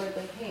ask the Lord,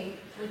 hey,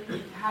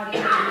 how do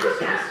you handle this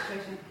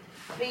situation?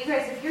 But you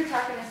guys, if you're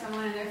talking to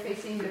someone and they're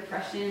facing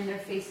depression, they're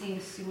facing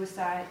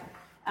suicide,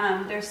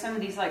 there's some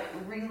of these like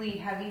really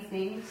heavy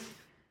things.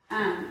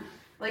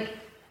 Like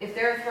if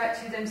they're a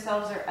threat to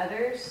themselves or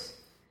others,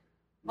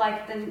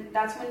 like then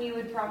that's when you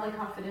would probably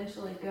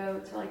confidentially go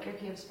to like your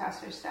campus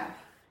pastor staff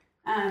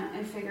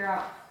and figure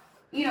out,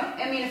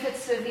 if it's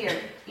severe,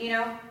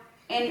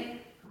 and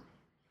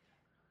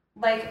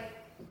like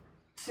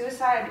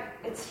suicide,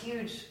 it's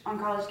huge on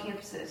college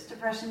campuses.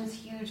 Depression is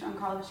huge on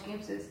college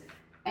campuses,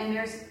 and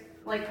there's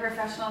like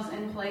professionals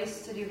in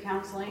place to do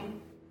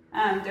counseling.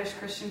 There's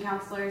Christian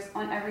counselors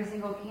on every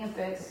single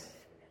campus.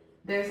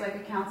 There's like a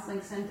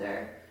counseling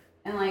center,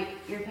 and like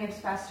your campus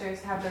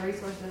pastors have the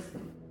resources to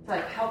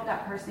like help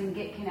that person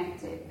get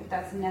connected if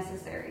that's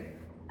necessary.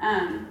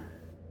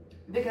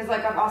 Because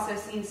like I've also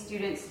seen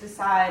students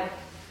decide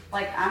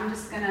like I'm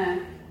just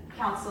gonna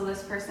counsel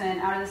this person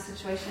out of this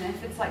situation.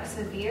 If it's like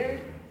severe,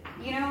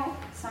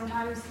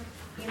 sometimes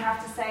you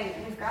have to say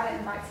you've got to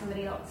invite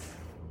somebody else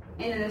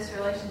into this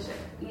relationship,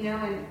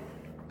 and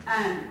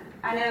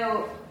I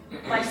know,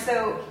 like,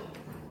 so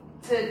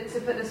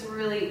to put this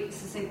really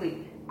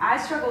succinctly, I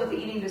struggled with the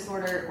eating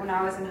disorder when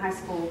I was in high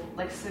school,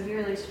 like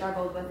severely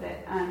struggled with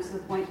it, to the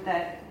point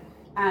that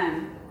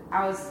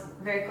I was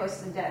very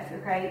close to death,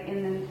 okay,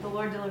 and then the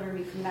Lord delivered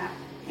me from that,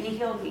 and He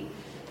healed me.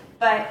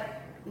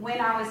 But when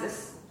I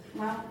was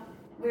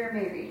we were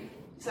married,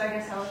 so I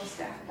guess I was a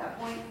staff at that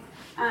point.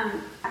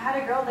 I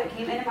had a girl that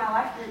came into my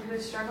life group who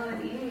was struggling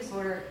with eating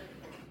disorder,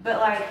 but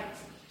like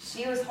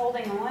she was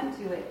holding on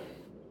to it,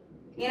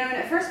 and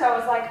at first I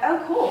was like,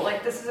 oh cool,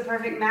 like this is a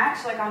perfect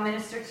match, like I'll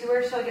minister to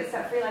her, she'll get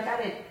set free like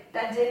I did.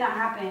 That did not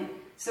happen.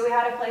 So we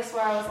had a place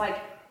where I was like,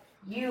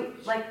 you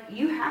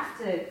have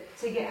to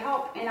get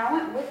help, and I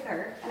went with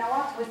her and I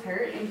walked with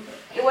her, and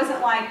it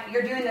wasn't like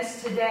you're doing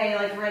this today,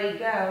 like ready to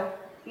go,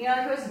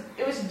 like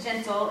it was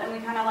gentle, and we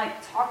kind of like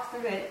talked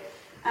through it.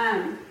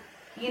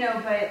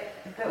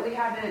 But we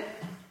had to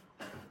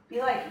be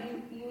like,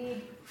 you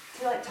need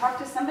to like talk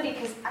to somebody,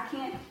 because I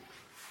can't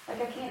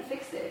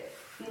fix it,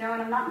 and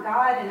I'm not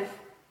God, and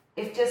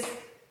if just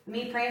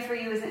me praying for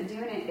you isn't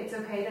doing it, it's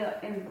okay to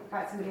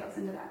invite somebody else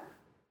into that.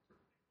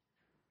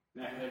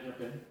 Matt, can I jump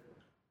in?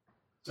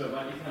 So it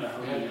might be kind of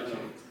homey.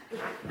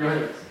 Go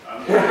ahead.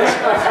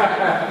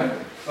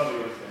 Probably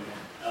what's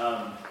going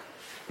on.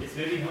 It's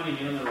maybe honing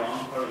in on the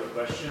wrong part of the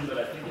question, but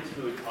I think it's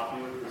really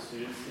popular for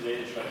students today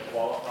to try to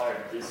qualify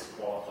or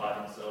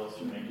disqualify themselves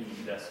from making an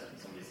investment in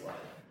somebody's life.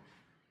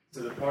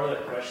 So the part of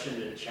that question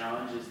that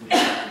challenges me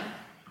is,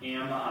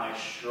 am I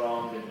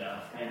strong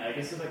enough? And I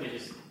guess if I could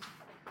just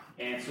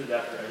answer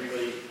that for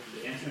everybody,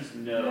 the answer is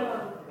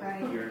no,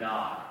 you're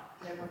not.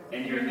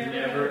 And you're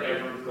never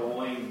ever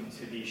going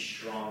to be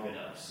strong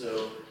enough.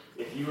 So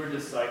if you are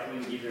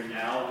discipling either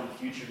now or in the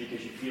future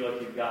because you feel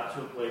like you've got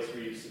to a place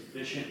where you've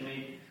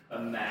sufficiently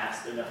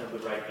amassed enough of the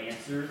right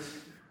answers,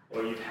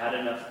 or you've had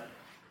enough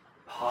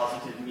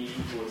positive,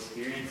 meaningful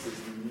experiences,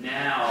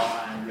 now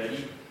I'm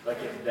ready.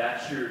 Like if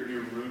that's your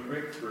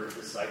rubric for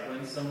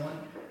discipling someone,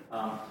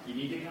 you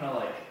need to kind of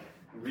like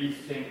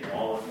rethink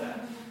all of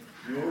that.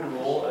 Your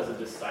role as a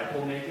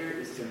disciple maker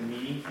is to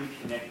meaningfully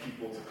connect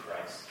people to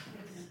Christ.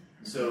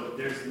 So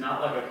there's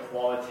not like a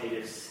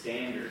qualitative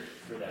standard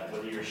for that,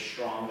 whether you're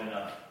strong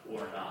enough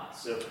or not.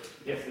 So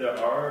if there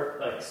are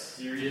like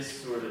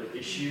serious sort of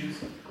issues,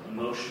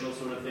 emotional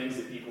sort of things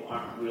that people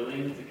aren't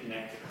willing to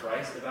connect to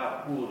Christ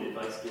about, cool, the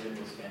advice given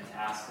was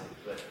fantastic.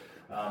 But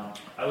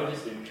I would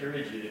just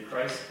encourage you that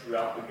Christ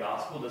throughout the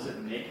gospel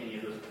doesn't make any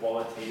of those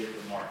qualitative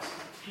remarks.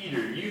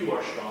 Peter, you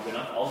are strong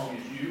enough. I'll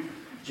use you.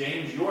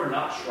 James, you're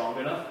not strong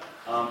enough.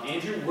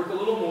 Andrew, work a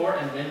little more,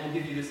 and then we'll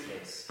give you this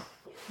case.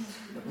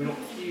 We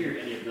don't hear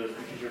any of those,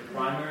 because your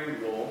primary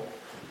role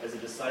as a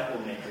disciple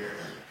maker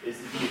is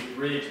to be a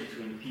bridge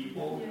between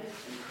people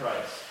and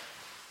Christ.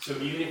 So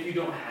even if you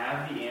don't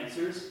have the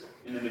answers,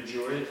 and the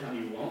majority of the time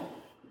you won't,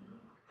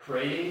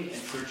 praying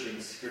and searching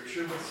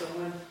Scripture with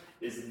someone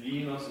is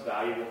the most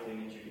valuable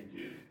thing that you can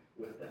do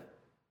with them.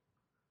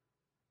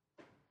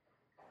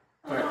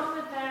 Along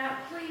with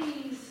that,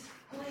 please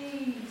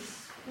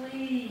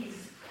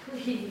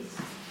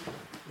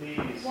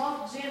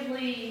walk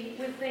gently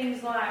with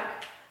things like,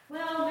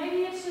 well,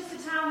 maybe it's just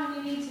a time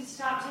when you need to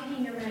stop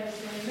taking your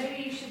medicine.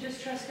 Maybe you should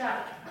just trust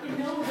God. In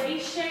no way,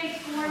 shape,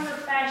 form, or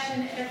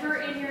fashion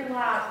ever in your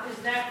life is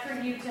that for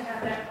you to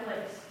have that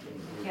place.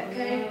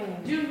 Okay?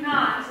 Do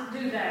not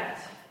do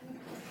that.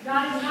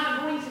 God is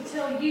not going to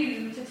tell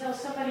you to tell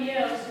somebody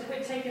else to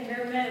quit taking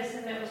their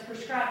medicine that was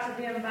prescribed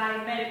to them by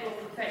a medical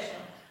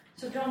professional.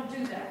 So don't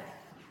do that.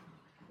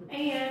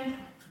 And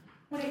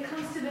when it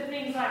comes to the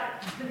things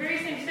like the very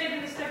same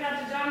statement that stuck out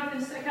to Jonathan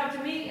stuck out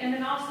to me, and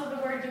then also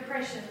the word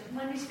depression.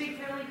 Let me speak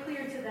really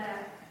clear to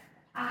that.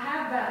 I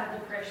have battled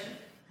depression.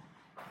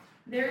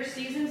 There are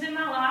seasons in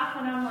my life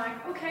when I'm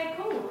like, okay,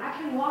 cool, I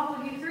can walk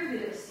with you through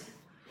this.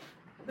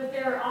 But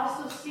there are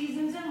also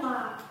seasons in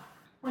life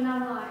when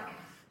I'm like,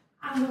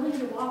 I'm willing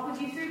to walk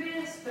with you through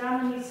this, but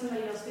I'm going to need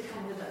somebody else to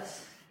come with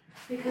us.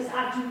 Because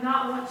I do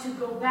not want to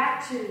go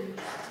back to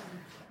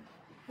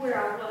where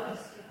I was.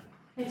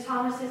 And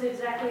Thomas is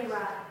exactly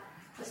right.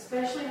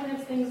 Especially when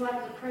it's things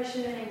like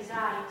depression and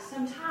anxiety.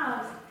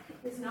 Sometimes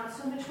is not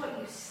so much what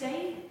you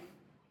say,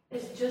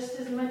 as just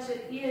as much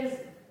it is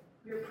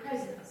your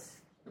presence.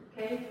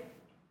 Okay?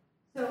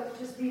 So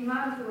just be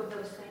mindful of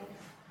those things.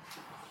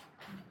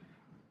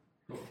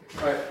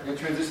 All right, we're going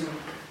to transition.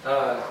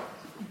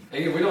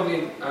 Again, we don't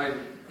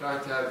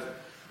have to have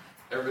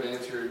everybody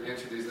answer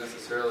these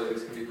necessarily.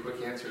 These can be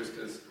quick answers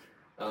because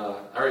I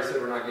already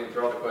said we're not getting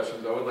through all the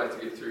questions. I would like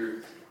to get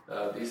through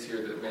these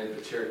here that made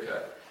the chair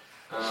cut.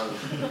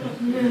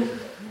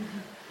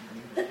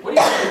 What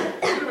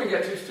do we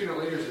get two student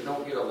leaders that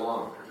don't get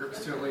along? A group of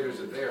student leaders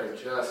that they are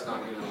just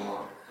not getting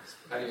along.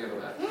 How do you handle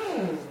that?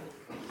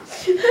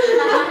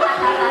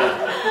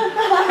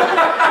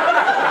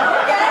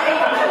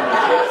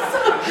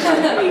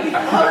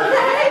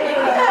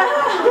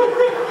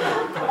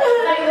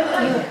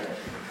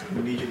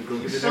 We need you to go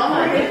get it. I'm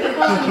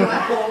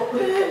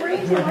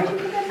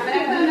gonna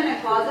put them in a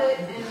closet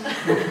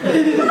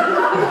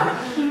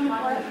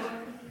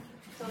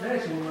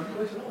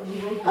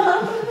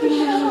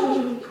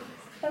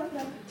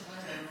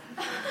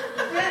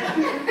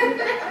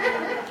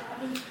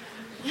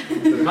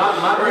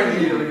My brain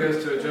immediately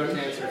goes to a joke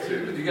answer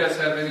too. But do you guys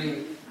have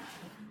any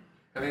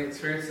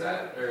experience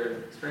that,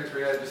 or experience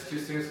where you had just two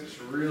students that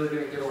just really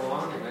didn't get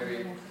along, and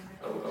maybe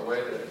a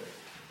way to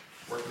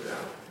work it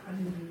out?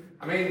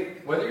 I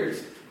mean, I'm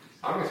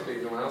going to speak,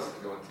 no one else is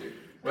going to.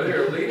 Whether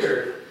you're a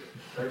leader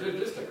or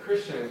just a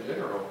Christian in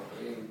general,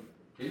 I mean,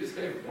 he just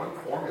gave one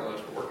formula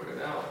for working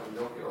it out when you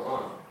don't get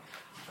along.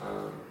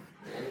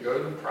 And go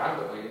to them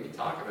privately and you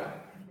talk about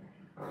it.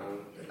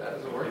 If that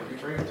doesn't work, you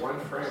bring one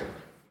friend.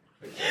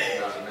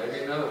 About it.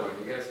 Maybe another one.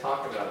 You guys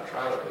talk about it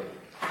privately.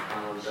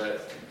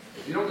 But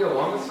if you don't get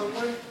along with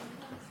someone,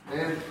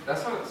 then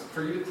that's not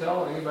for you to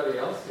tell anybody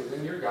else, because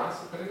then you're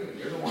gossiping and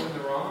you're the one in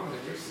the wrong and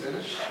you're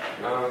sinning.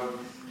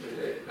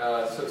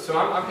 So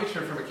I'm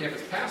picturing from a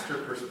campus pastor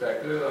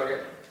perspective. I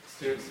get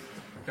students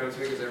come to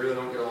me because they really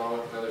don't get along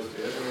with another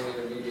student, and they need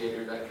a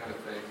mediator, that kind of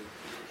thing.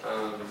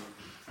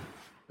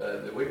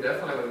 But we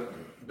definitely have a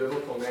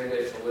biblical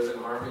mandate to live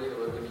in harmony, to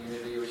live in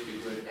unity. We should be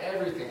doing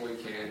everything we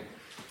can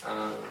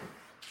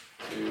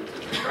to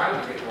try to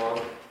get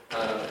along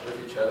with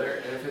each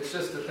other. And if it's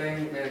just a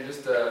thing,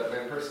 just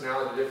a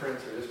personality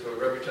difference, or just to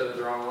rub each other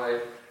the wrong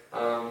way,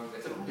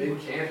 it's a big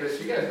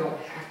campus. You guys don't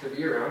have to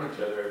be around each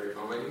other every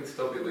moment. You can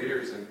still be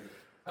leaders and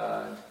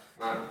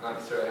not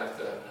necessarily have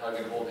to hug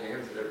and hold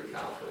hands at every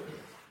conflict.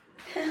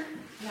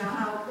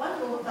 Now, one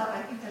rule of thumb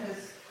I think that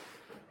has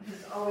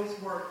always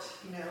worked,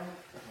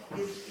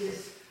 is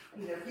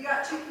if you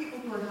got two people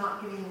who are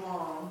not getting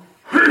along,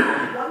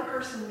 one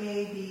person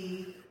may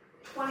be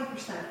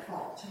 20% at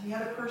fault, and the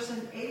other person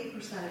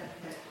 80%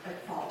 at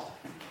fault.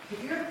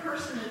 If you're the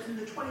person that's in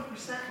the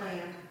 20%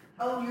 land,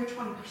 own your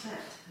 20%.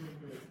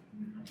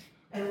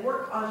 And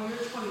work on your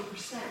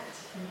 20%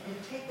 and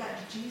take that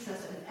to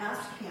Jesus and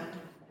ask him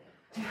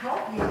to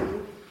help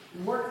you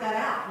work that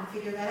out and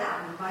figure that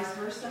out. And vice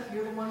versa, if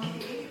you're the one with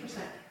the 80%,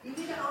 you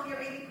need to own your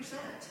 80%.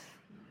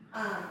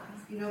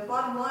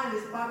 Bottom line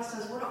is the Bible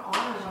says we're to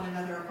honor one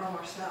another above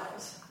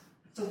ourselves.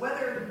 So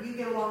whether you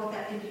get along with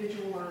that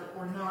individual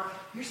or not,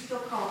 you're still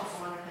called to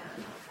honor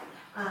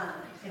them.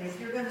 And if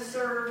you're going to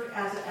serve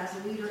as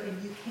a leader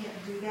and you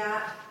can't do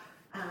that,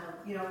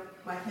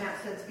 like Matt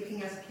said,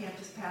 speaking as a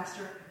campus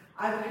pastor,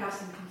 I would have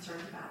some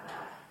concern about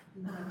that.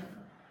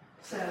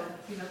 So,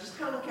 just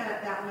kind of look at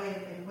it that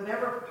way, and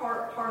whatever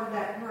part of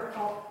that you're at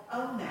fault,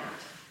 own that,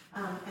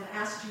 and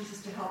ask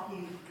Jesus to help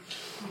you,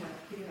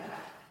 figure that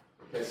out.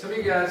 Okay, some of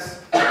you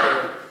guys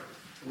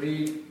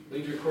lead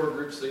your core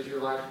groups, lead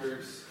your life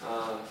groups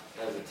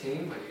as a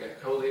team. Like you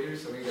got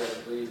co-leaders. Some of you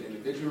guys lead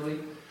individually.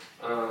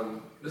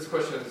 This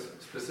question is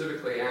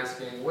specifically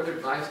asking, what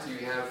advice do you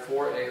have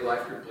for a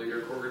life group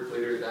leader, core group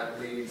leader that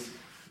leads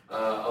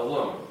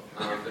alone?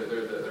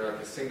 They're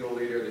like a single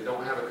leader. They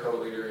don't have a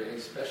co-leader. Any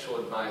special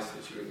advice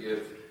that you would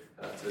give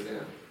to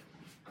them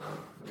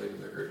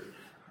leading their group?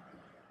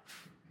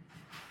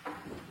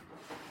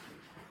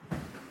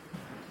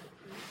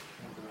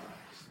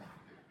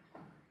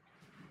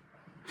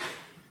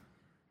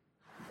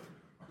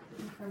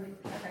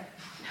 Okay.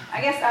 I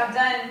guess I've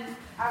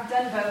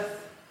done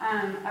both.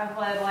 I've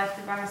led life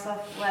group by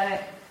myself, led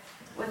it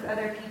with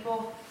other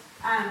people.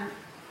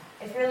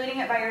 If you're leading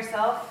it by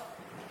yourself,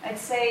 I'd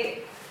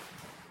say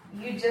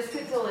you just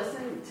get to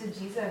listen to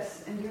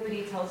Jesus and do what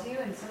he tells you,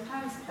 and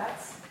sometimes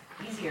that's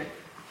easier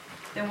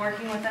than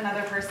working with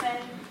another person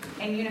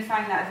and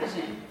unifying that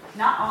vision.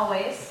 Not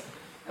always,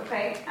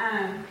 okay?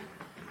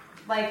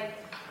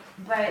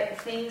 But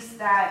things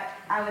that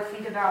I would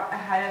think about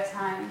ahead of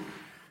time,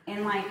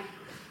 and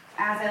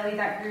as I lead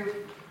that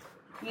group,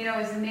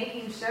 is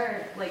making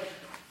sure,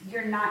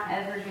 you're not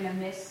ever going to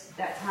miss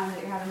that time that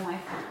you're having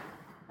life group.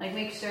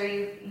 Make sure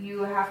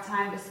you have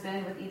time to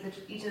spend with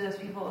each of those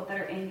people that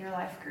are in your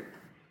life group.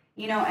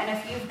 And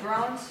if you've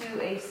grown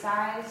to a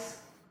size,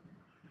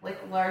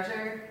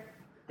 larger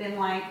than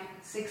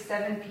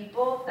 6-7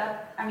 people,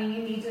 you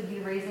need to be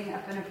raising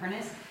up an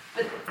apprentice.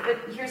 But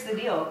here's the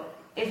deal.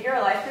 If you're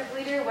a life group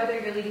leader, whether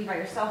you're leading by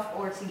yourself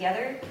or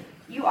together,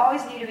 you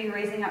always need to be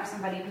raising up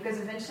somebody, because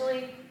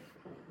eventually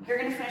you're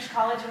going to finish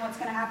college and what's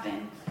going to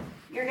happen?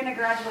 You're going to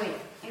graduate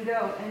and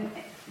go. And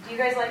do you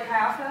guys like Chi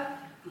Alpha?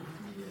 Do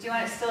you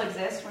want it to still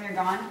exist when you're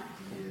gone?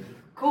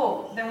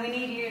 Cool. Then we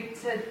need you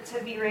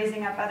to be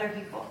raising up other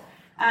people.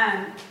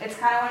 It's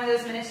kind of one of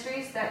those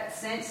ministries that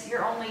since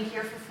you're only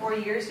here for 4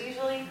 years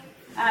usually,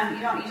 you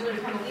don't usually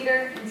become a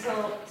leader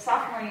until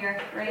sophomore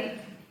year, right?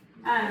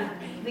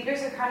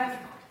 Leaders are kind of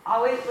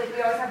always, like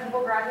we always have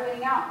people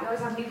graduating out. We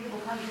always have new people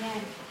coming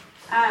in.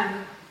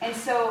 And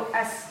so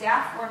as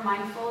staff, we're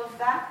mindful of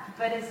that.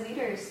 But as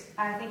leaders,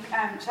 I think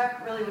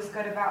Chuck really was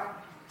good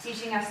about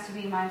teaching us to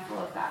be mindful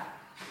of that.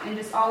 And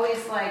just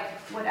always like,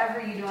 whatever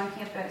you do on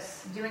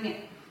campus, doing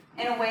it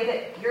in a way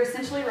that you're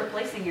essentially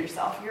replacing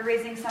yourself. You're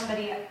raising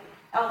somebody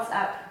else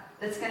up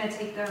that's going to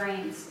take the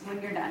reins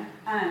when you're done.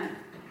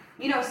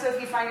 So if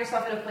you find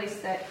yourself at a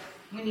place that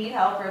you need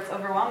help or it's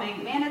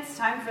overwhelming, man, it's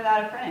time for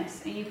that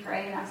apprentice. And you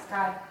pray and ask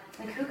God,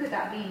 like, who could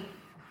that be?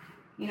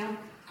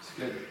 It's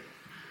good.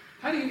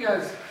 How do you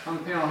guys, on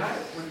the panel,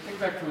 when you think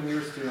back to when you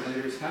were student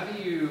leaders, how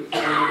do you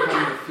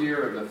overcome the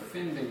fear of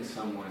offending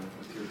someone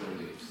with your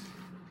beliefs?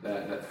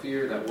 That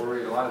fear, that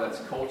worry, a lot of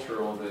that's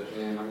cultural, that,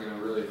 man, I'm going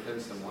to really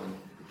offend someone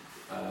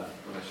when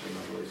I share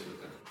my beliefs with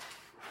them.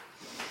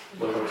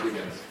 What about you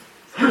guys?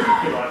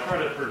 I try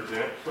to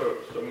present,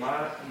 so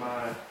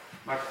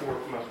my core,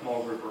 my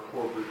small group or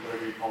core group,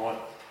 whatever you call it,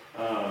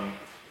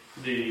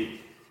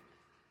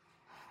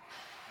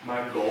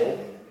 my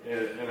goal,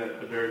 and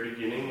at the very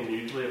beginning, and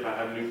usually if I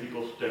have new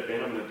people step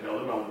in, I'm going to tell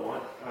them I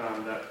want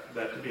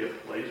that to be a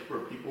place where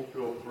people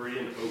feel free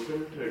and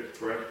open to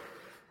express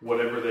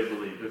whatever they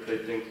believe. If they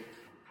think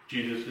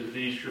Jesus is the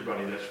Easter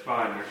Bunny, that's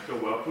fine. They're still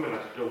welcome, and I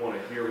still want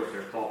to hear what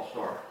their thoughts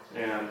are.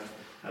 And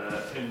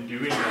in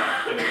doing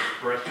that and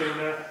expressing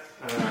that,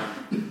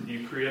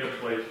 you create a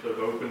place of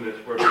openness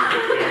where people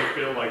can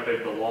feel like they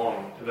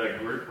belong to that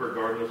group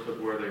regardless of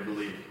where they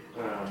believe.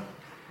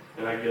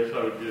 And I guess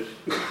I would just,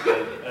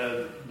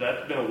 as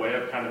that's been a way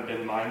I've kind of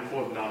been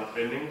mindful of not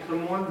offending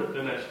someone, but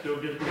then that still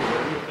gives me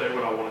room to say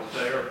what I want to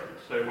say or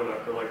say what I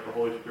feel like the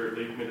Holy Spirit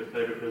leads me to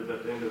say, because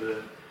at the end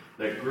of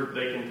that group,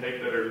 they can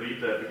take that or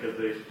leave that because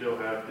they still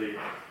have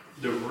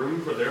the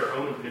room for their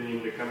own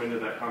opinion to come into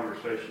that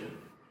conversation.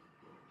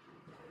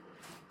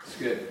 It's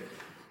good.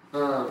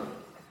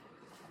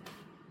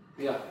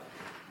 Yeah.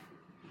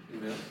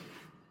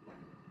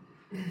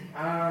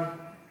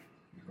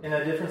 In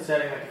a different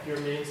setting, like if you're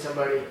meeting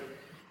somebody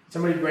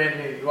brand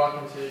new, you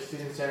walk into the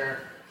student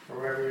center or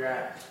wherever you're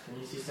at, and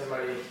you see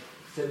somebody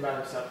sitting by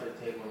themselves at a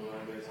table and you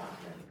want to go to talk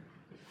to them.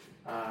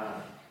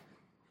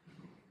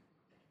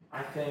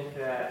 I think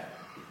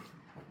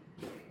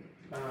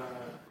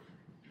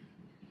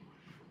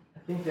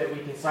that we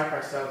can psych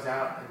ourselves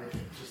out and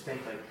just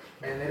think like,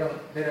 man,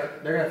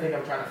 they're gonna think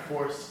I'm trying to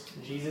force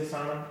Jesus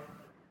on them.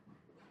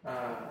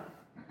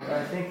 But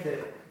I think that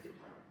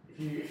if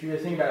you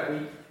really think about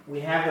it, we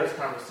have those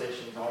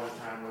conversations all the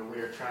time where we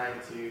are trying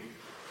to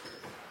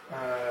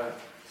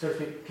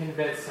sort of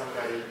convince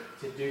somebody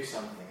to do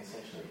something,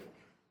 essentially.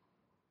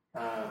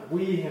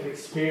 We have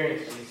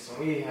experienced Jesus, and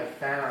we have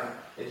found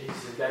that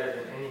Jesus is better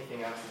than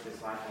anything else that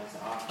this life has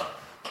to offer.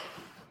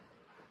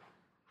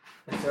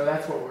 And so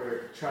that's what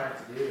we're trying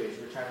to do, is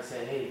we're trying to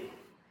say, hey,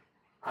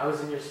 I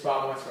was in your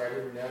spot once where I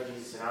didn't know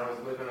Jesus, and I was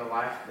living a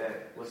life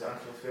that was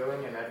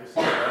unfulfilling in every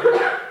single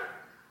way.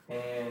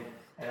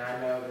 And I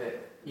know that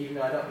even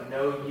though I don't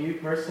know you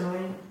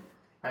personally,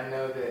 I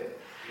know that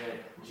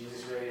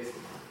Jesus really is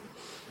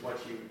what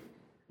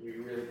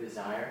you really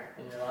desire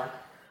in your life.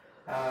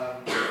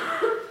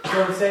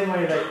 So in the same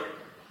way, like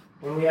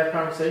when we have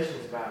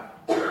conversations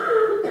about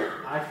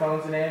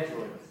iPhones and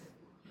Androids,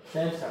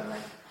 Samsung,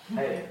 like,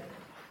 hey,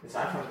 this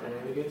iPhone's been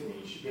really good to me,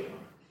 you should get one.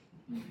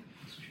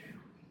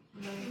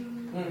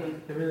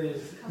 It really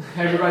is.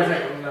 Everybody's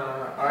like, no.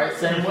 Alright,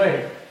 same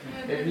way.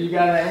 If you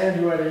got an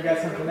Android or you got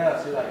something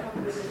else, you're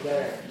like, this is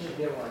better, you should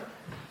get one.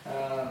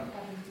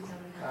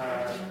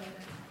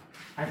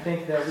 I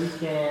think that we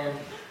can,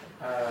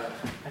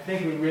 I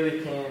think we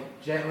really can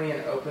gently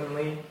and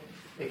openly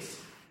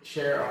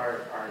share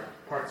our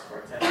parts of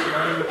our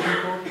testimony with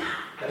people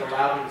that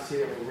allow them to see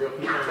that we're real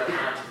people, that we're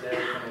not just there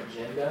with an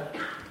agenda,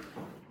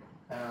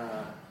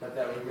 but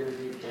that we really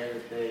do care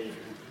that they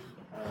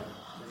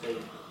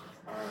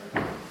are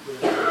really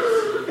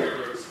see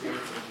their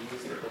experience in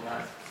Jesus, that they're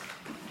not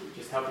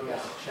just helping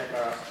us check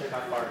off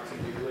our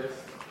to-do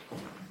list.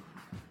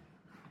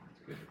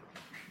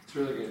 It's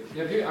really good.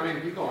 Yeah,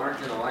 people aren't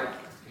going to like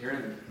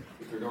hearing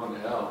if they're going to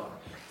hell.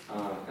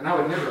 And I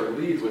would never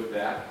lead with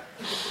that.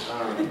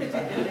 But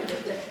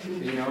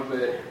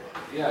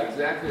yeah,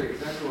 exactly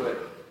what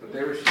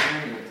they were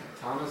sharing, that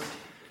Thomas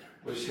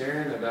was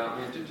sharing about,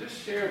 just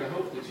share the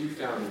hope that you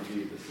found in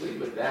Jesus. Lead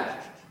with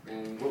that.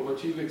 And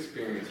what you've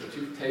experienced, what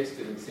you've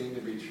tasted and seen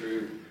to be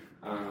true.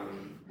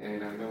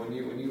 And I know when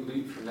you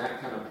lead from that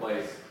kind of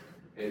place,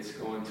 it's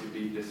going to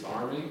be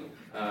disarming.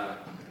 A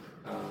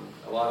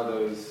lot of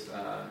those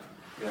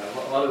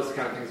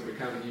kind of things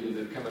become heated,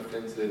 they become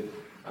offensive.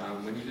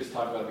 When you just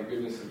talk about the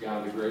goodness of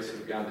God, the grace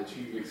of God that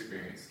you've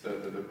experienced,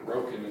 the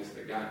brokenness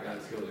that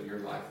God's healed in your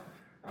life,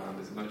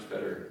 is much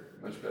better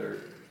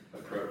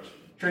approach.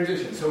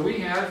 Transition. So we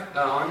have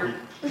on your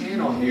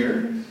panel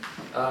here,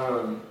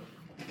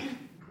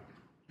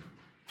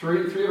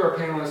 three of our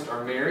panelists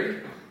are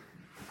married.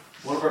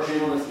 One of our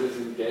panelists is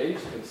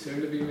engaged and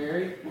soon to be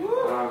married.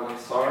 I'm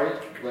sorry,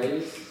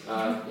 ladies.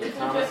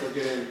 Thomas is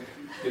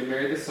getting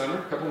married this summer,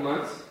 a couple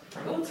months.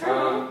 None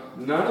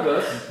of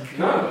us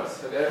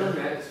have ever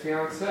met his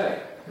fiancée,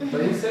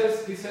 but he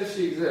says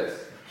she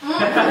exists. So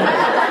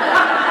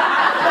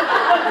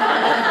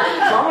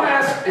I want to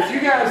ask if you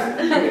guys,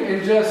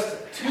 in just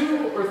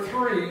 2 or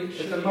 3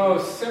 at the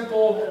most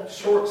simple,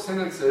 short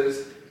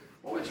sentences,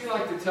 what would you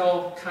like to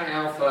tell Chi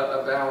Alpha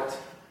about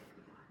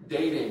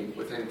dating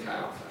within Chi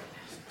Alpha?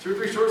 2 or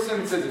 3 short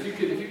sentences. If you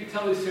could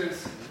tell these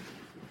students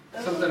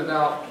something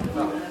about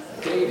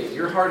dating,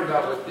 your heart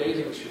about what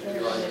dating should be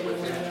like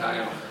within Chi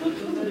Alpha.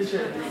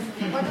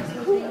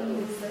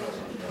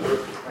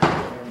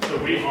 So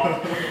we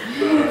often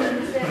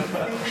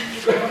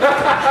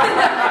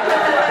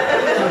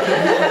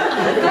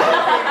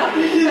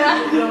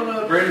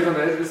Brandon's on the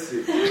edge of the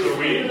seat. So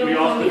we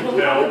often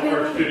tell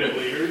our student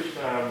leaders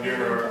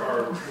during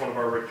one of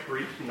our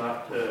retreats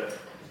not to.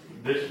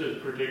 This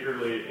is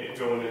particularly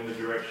going in the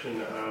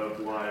direction of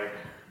like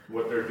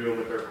what they're doing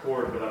with their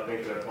court, but I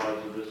think that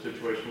applies to this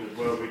situation as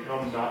well. We tell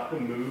them not to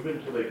move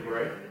until they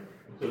pray.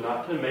 So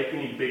not to make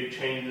any big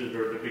changes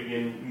or to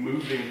begin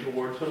moving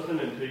towards something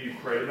until you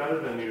prayed about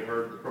it and you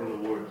heard from the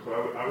Lord. So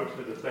I would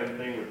say the same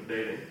thing with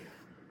dating.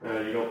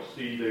 You don't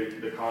see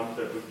the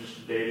concept of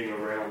just dating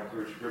around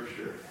through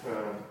Scripture.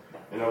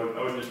 And I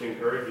would just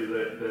encourage you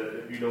that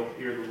if you don't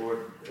hear the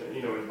Lord,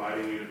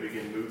 inviting you to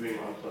begin moving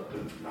on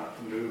something, not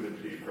to move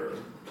until you've heard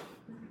Him.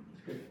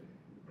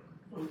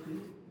 I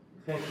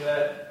think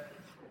that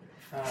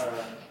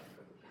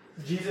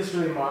Jesus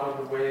really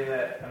modeled the way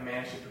that a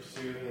man should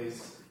pursue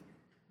his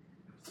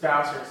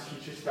spouse or his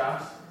future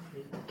spouse.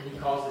 He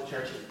calls the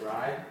church his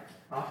bride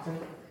often.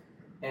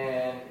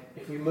 And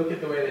if we look at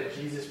the way that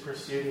Jesus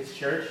pursued his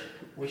church,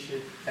 we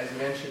should, as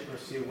men, should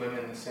pursue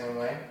women the same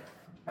way.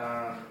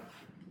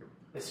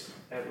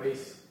 There's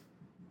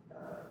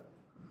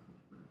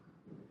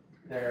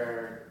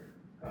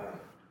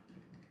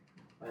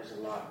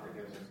a lot that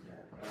goes into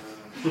that.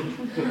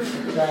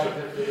 Trying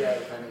to figure out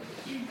if I need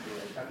to do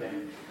it. Okay.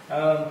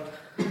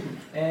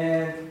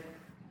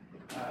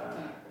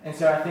 And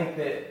so I think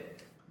that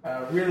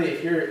really,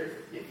 if you're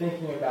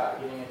thinking about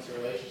getting into a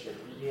relationship,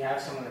 you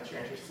have someone that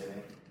you're interested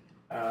in.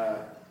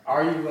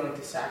 Are you willing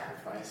to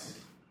sacrifice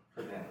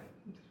for them?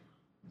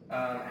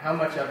 How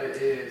much of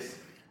it is,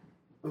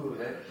 ooh,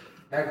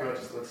 that girl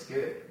just looks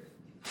good?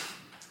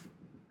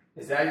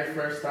 Is that your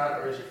first thought,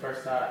 or is your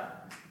first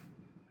thought,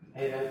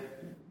 hey,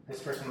 this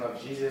person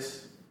loves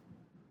Jesus?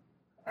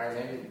 All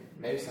right,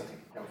 maybe something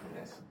can come from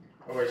this.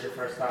 Or is your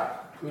first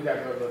thought, ooh,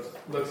 that girl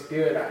looks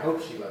good, I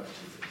hope she loves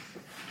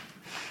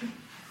Jesus?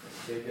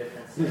 Big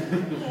difference there.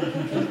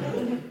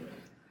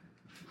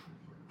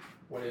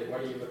 What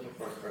are you looking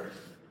for first?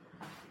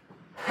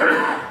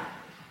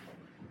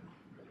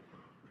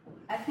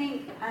 I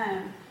think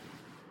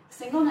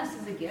singleness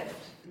is a gift.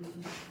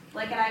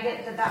 And I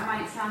get that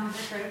might sound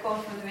hypocritical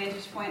from the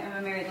vantage point of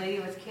a married lady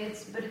with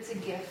kids, but it's a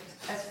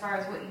gift as far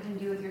as what you can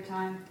do with your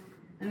time,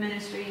 the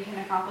ministry you can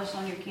accomplish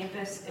on your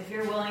campus. If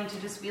you're willing to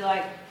just be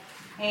like,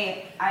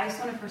 hey, I just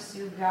want to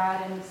pursue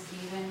God in this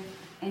season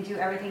and do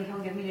everything He'll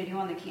give me to do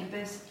on the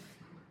campus,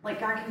 God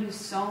can do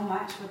so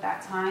much with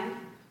that time.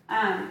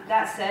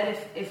 That said,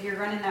 if you're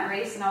running that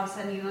race and all of a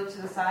sudden you look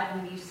to the side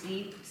and you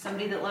see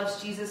somebody that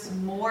loves Jesus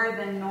more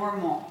than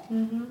normal,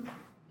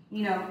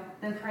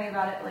 then pray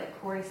about it, like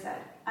Corey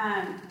said.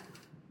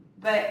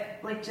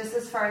 But just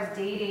as far as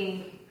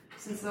dating,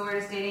 since the word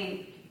is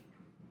dating,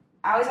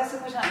 I always ask the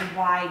question,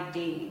 why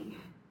dating?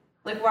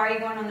 Why are you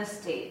going on this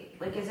date?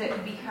 Is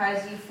it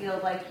because you feel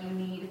like you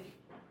need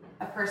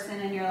a person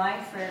in your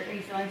life, or are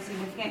you feeling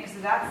significant? Because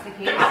if that's the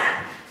case,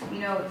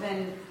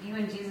 then you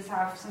and Jesus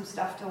have some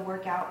stuff to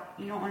work out.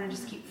 You don't want to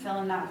just keep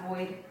filling that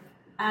void.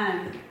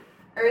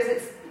 Or is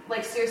it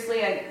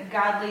seriously a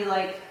godly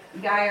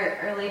guy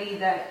or lady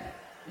that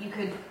you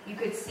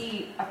could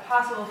see a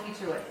possible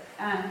future with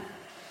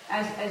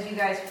as you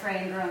guys pray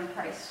and grow in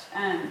Christ?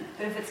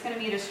 But if it's going to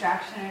be a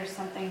distraction or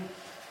something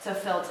to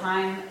fill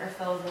time or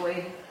fill a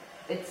void,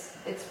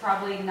 it's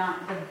probably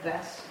not the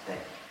best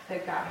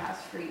that God has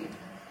for you.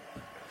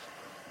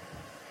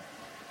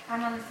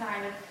 I'm on the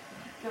side of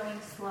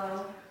going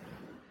slow.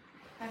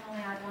 I've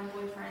only had one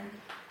boyfriend.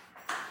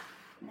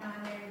 Now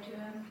I'm married to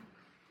him.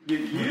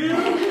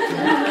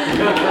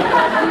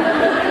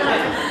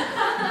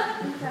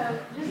 So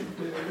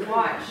just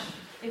watch.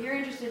 If you're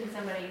interested in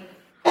somebody,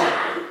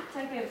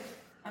 take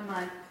a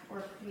month or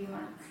a few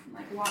months.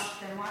 Watch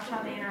them. Watch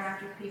how they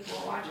interact with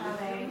people. Watch how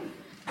they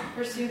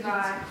pursue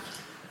God.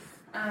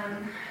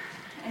 And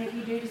if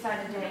you do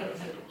decide to date,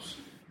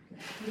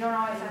 you don't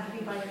always have to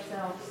be by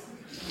yourselves.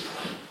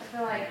 I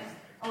feel like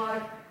a lot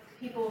of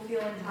people feel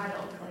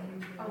entitled,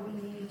 we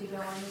need to go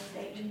on this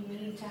date, we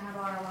need to have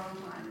our alone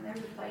time. There's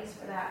a place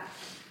for that.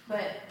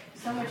 But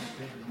so much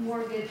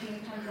more good can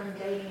come from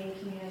dating and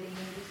community and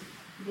just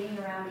being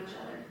around each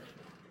other.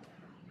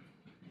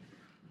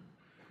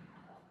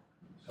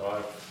 So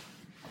I've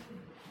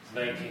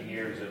 19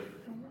 years of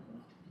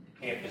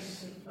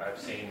campus. I've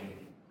seen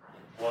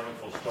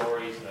wonderful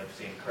stories, and I've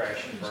seen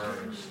crash and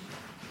burns,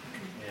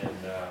 and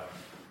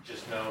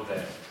just know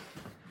that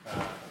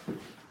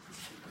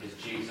is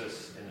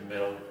Jesus in the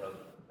middle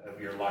of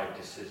your life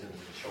decisions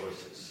and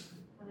choices.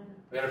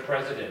 We had a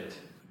president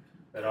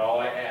that all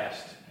I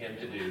asked him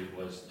to do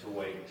was to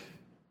wait,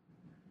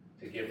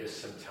 to give this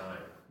some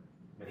time.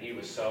 And he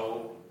was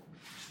so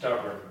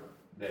stubborn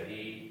that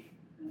he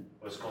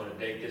was going to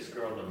date this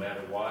girl no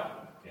matter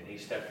what, and he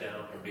stepped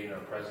down from being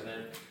our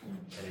president,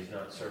 and he's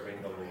not serving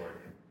the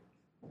Lord.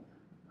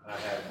 I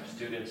have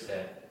students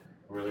that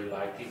really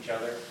liked each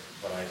other,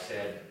 but I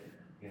said,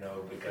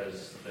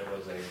 because there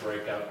was a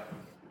breakup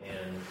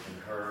in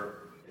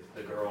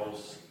the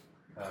girls'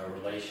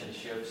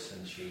 relationships,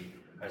 and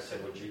I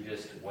said, would you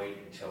just wait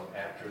until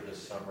after the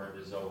summer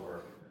is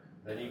over?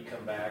 Then you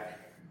come back.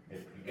 If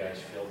you guys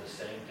feel the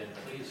same, then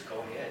please go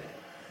ahead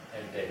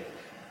and date.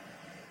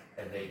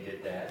 And they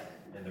did that,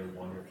 and they're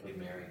wonderfully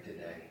married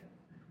today.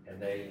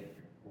 And they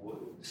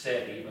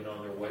said, even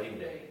on their wedding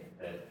day,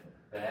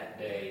 that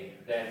day,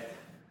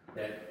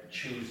 that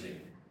choosing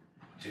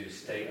to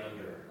stay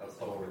under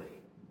authority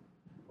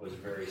was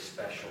very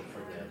special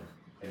for them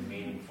and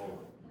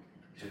meaningful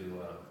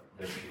to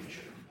their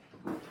future.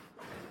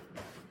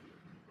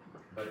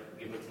 But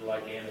it was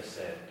like Anna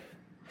said,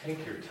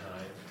 take your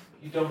time.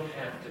 You don't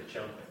have to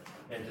jump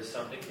into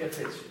something. If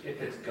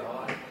it's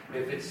God,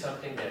 if it's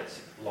something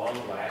that's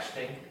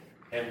long-lasting,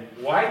 and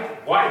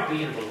why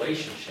be in a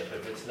relationship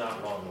if it's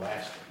not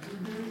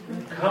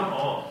long-lasting? Come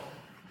on.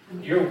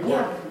 You're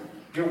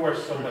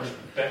worth so much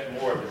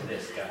more than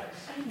this,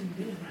 guys.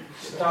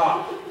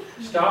 Stop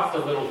the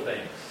little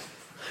things.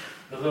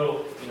 The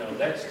little,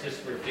 that's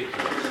just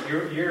ridiculous.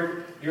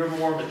 You're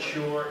more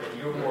mature and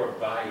you're more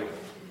valuable.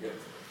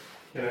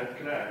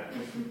 Can I?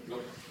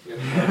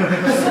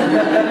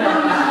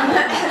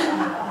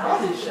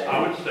 I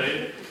would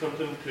say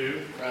something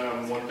too.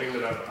 One thing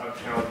that I've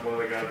challenged one of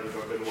the guys that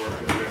I've been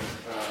working with.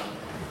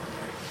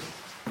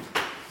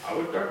 I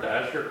would start to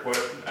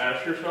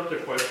ask yourself the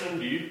question: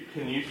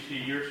 can you see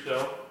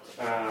yourself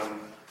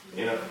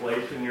in a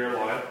place in your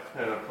life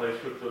and a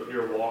place with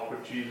your walk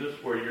with Jesus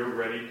where you're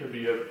ready to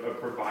be a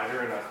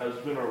provider in a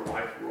husband or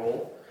wife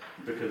role?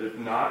 Because if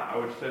not, I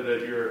would say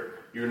that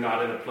you're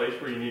not in a place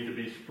where you need to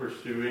be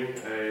pursuing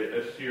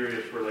a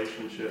serious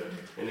relationship.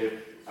 And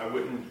if I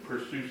wouldn't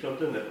pursue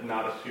something that's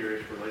not a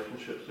serious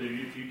relationship. So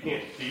if you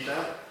can't see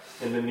that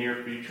in the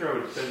near future, I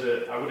would say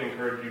that I would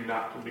encourage you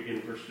not to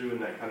begin pursuing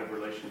that kind of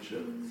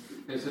relationship.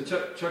 And so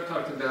Chuck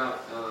talked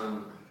about,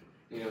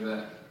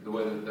 that the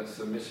way that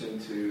submission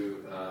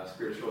to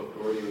spiritual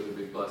authority was a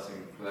big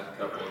blessing for that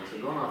couple. And so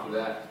going off of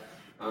that,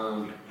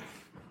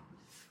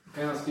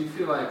 Panos, do you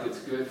feel like it's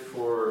good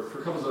for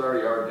couples that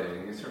already are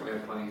dating? You certainly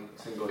have plenty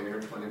single here,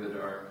 plenty that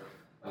are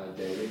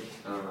dating.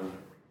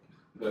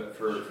 But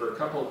for a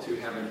couple to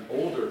have an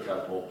older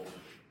couple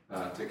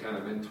to kind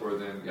of mentor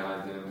them,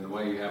 guide them, in the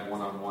way you have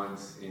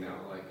one-on-ones,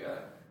 like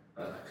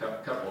a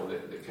couple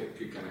that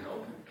could kind of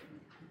help.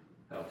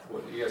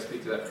 What, you guys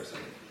speak to that for a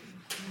second?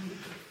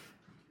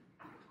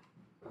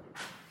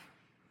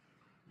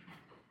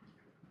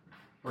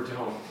 Or to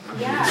home.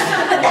 Yeah.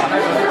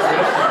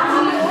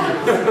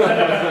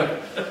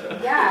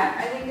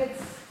 I think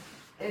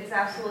it's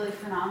absolutely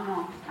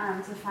phenomenal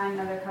to find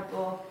another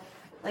couple.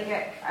 Like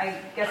I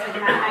guess like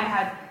Matt and I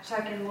had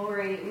Chuck and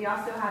Lori. We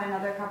also had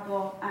another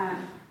couple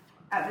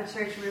at the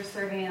church we were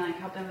serving, like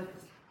helping with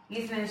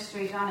youth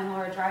ministry, John and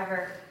Laura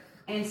Driver.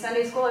 In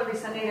Sunday school, every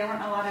Sunday there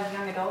weren't a lot of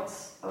young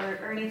adults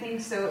or anything,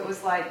 so it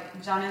was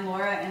like John and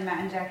Laura and Matt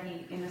and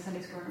Jackie in the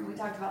Sunday school room. We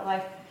talked about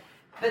life.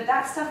 But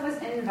that stuff was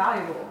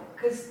invaluable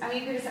because,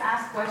 you could just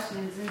ask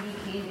questions and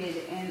be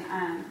candid. And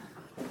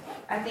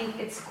I think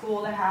it's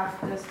cool to have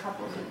those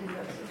couples who can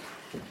go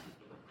through.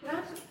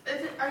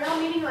 Are y'all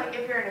meaning like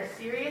if you're in a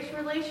serious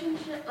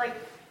relationship? Like,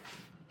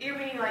 you're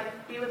meaning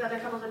like be with other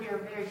couples if you're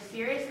very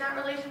serious in that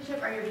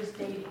relationship, or you're just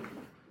dating?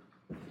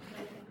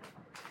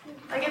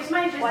 Like if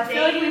somebody's just dating. I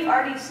feel like we've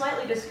already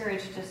slightly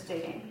discouraged just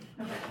dating.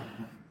 Okay.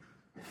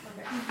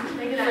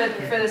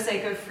 For the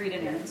sake of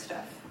freedom and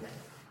stuff.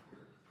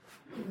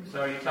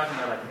 So are you talking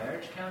about like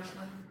marriage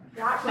counseling?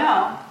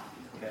 No.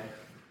 Okay.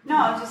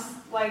 No, just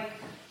like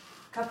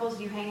couples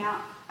you hang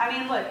out.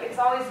 Look, it's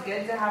always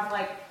good to have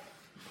like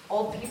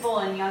old people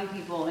and young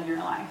people in your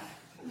life.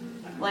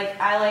 Like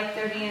I like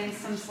there being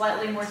some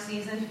slightly more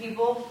seasoned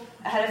people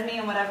ahead of me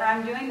in whatever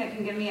I'm doing that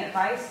can give me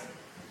advice.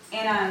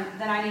 And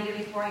then I need to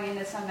be pouring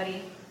into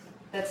somebody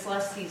that's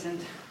less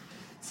seasoned.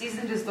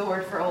 Seasoned is the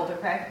word for old,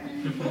 okay?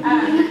 But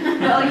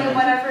like in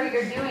whatever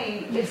you're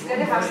doing, it's good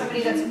to have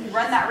somebody that's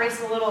run that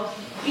race a little,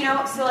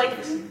 so like,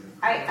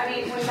 I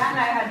mean, when Matt and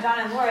I had John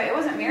and Laura, it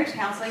wasn't marriage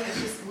counseling, it's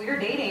just we were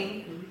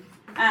dating,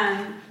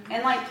 and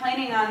like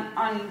planning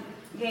on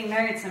getting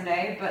married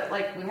someday, but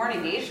like we weren't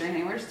engaged or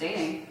anything, we were just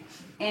dating.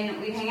 And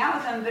we'd hang out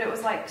with them, but it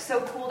was like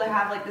so cool to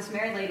have like this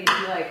married lady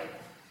to be like,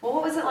 well,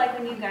 what was it like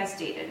when you guys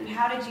dated, and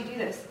how did you do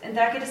this? And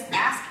that I could just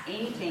ask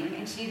anything,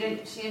 and she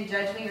didn't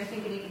judge me or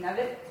think anything of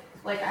it.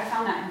 like I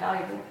found that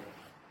invaluable.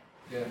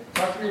 Yeah.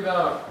 Talk to me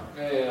about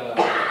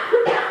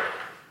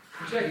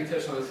Jackie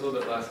touched on this a little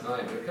bit last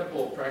night, but a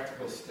couple of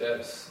practical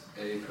steps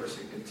a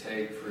person can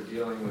take for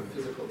dealing with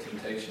physical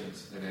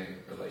temptations in a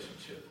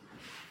relationship.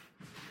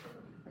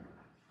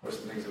 What are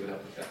some things that would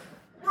help with that?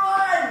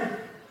 Run!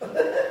 In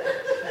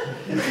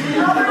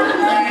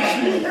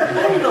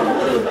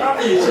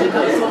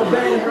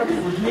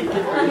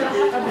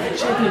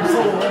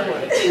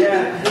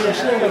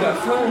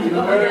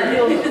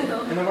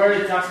the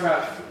word it talks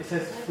about, it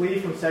says flee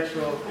from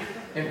sexual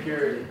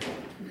impurity.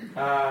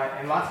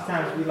 And lots of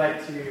times we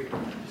like to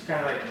just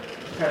kind of like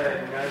try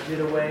to nudge it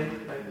away.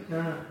 Like,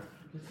 no,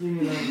 just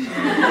leave me alone.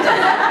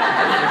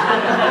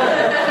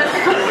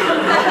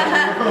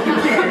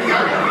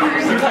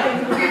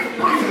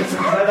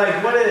 But like,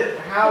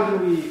 how do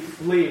we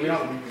flee? We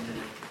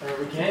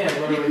can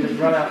literally just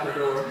run out the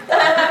door.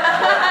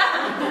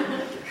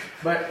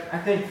 But I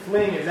think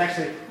fleeing is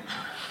actually,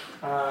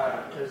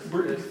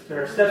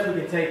 there are steps we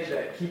can take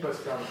that keep us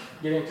from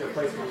getting to a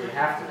place where we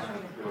have to run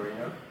out the door, you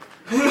know?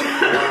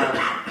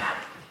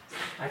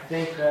 I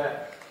think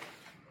that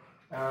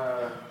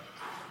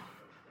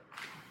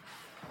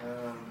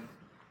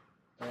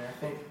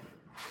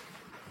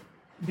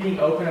being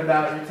open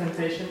about your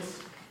temptations.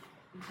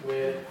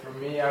 For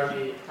me, I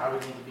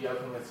would need to be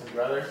open with some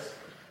brothers,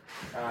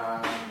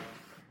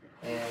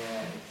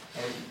 and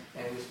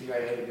just be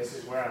like, hey, this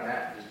is where I'm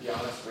at. Just be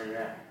honest where you're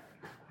at,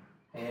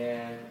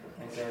 and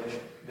say,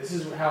 this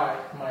is how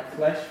my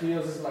flesh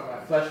feels. This is what my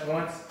flesh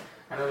wants.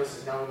 I know this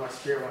is not what my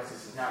spirit wants.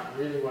 This is not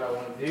really what I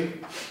want to do.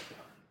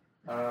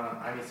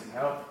 I need some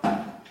help.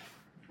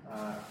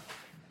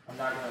 I'm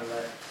not going to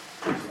let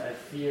a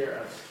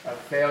fear of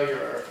failure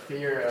or a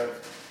fear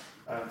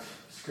of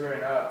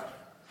screwing up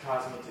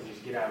cause me to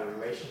just get out of the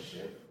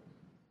relationship.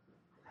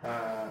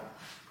 But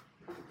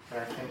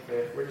I think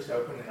that if we're just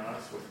open and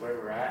honest with where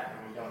we're at, and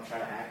we don't try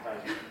to act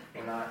like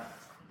we're not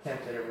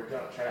tempted, or we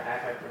don't try to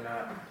act like we're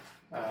not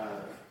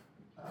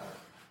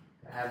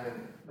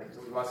having like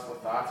lustful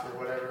thoughts or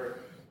whatever,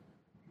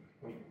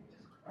 we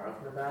are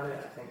open about it.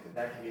 I think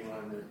that can be one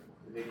of the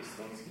biggest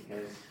things,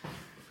 because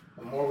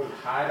the more we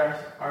hide our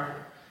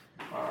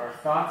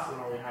thoughts, the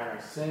more we hide our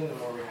sin, the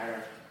more we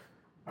hide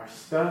our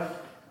stuff,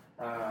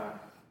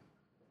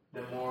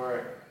 the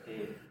more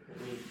we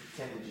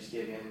tend to just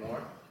give in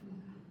more.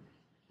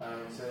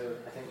 So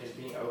I think just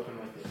being open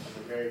with it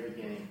from the very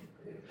beginning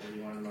can be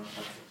one of the most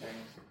helpful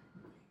things.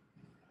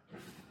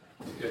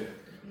 Good.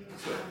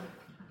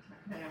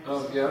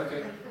 Yeah,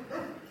 okay.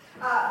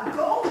 The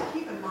goal to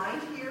keep in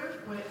mind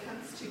here when it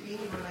comes to being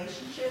in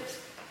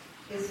relationships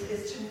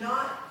is to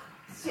not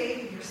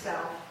say to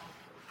yourself,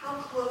 how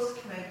close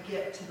can I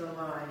get to the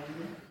line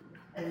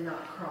and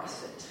not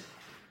cross it?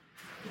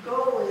 The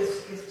goal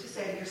is to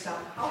say to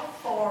yourself, how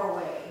far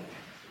away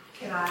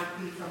can I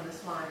be from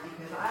this line?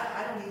 Because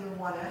I don't even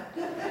want to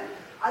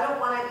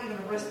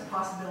even risk the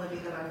possibility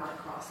that I might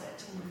cross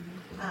it.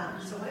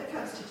 So when it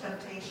comes to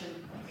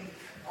temptation,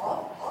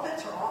 all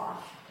bets are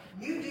off.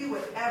 You do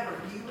whatever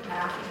you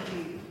have to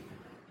do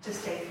to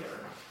stay here.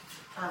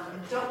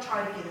 And don't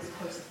try to get as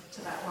close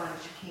to that line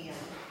as you can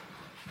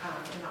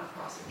and not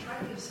cross it. Try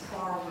to get as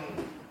far away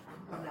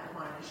from that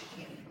line as you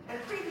can. And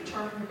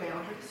predetermine your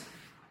boundaries.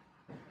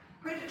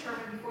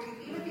 Predetermine before you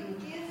even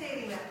begin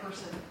dating that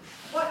person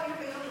what your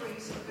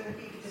boundaries are going to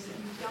be. Because if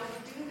you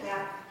don't do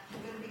that,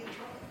 you're going to be in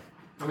trouble.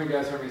 How many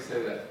guys heard me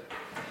say that?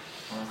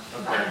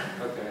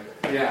 Okay.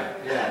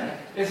 Yeah.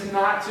 It's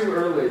not too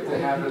early to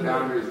have the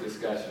boundaries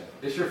discussion.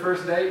 It's your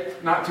first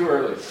date? Not too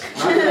early.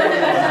 These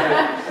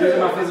are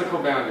my physical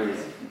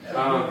boundaries.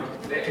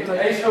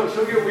 Hey,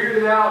 she'll get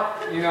weirded out,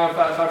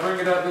 if I bring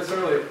it up this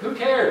early. Who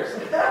cares?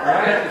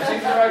 Right? If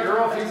she's the right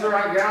girl, if he's the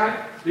right guy,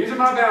 these are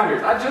my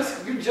boundaries.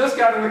 You just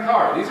got in the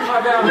car. These are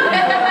my boundaries.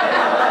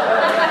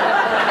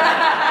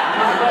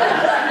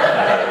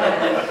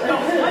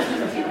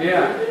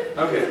 Yeah.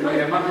 Okay.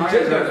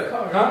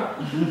 Huh?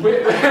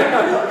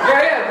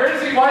 Yeah. Where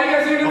is he? Why are you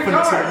guys even in the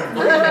car?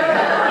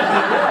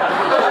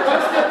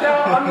 Just stepped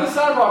out on the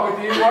sidewalk with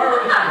you.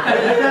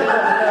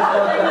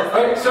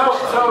 Okay, so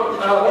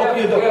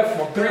we have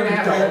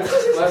 3.5 minutes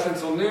left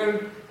until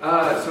noon.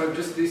 So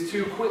just these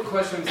two quick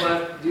questions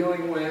left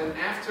dealing with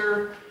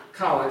after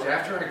college,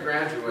 after I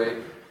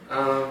graduate.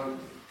 I'll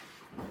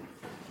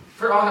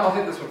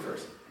hit this one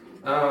first.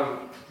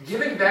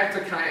 Giving back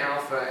to Chi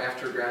Alpha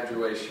after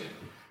graduation.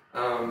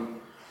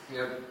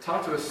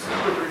 Talk to us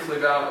super briefly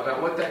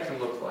about what that can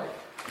look like.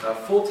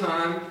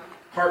 Full-time,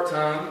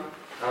 part-time.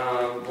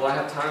 Will I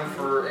have time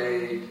for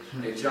a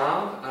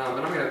job?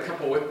 And I'm going to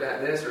couple with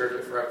this, or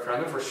if I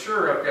know for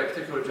sure I've got a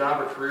particular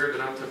job or career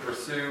that I'm to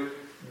pursue,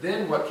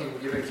 then what can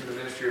giving to the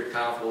ministry of Chi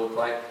Alpha look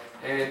like?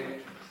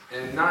 And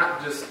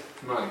not just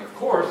money. Of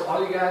course,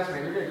 all you guys,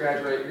 you're going to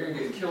graduate, you're going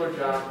to get killer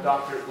jobs,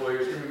 doctors,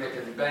 lawyers, you're going to be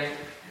making bank,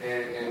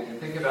 and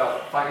think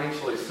about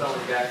financially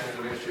selling back into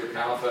the ministry of Chi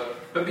Alpha.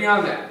 But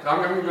beyond that,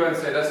 I'm going to go ahead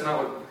and say that's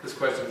not what this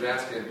question is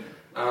asking.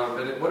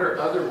 But what are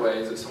other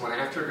ways that someone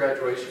after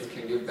graduation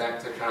can give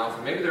back to Chi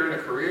Alpha? Maybe they're in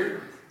a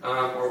career,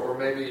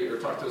 or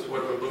talk to us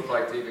what it would look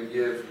like to even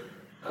give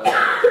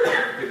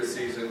get a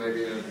season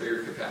maybe in a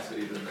bigger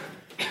capacity than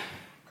that?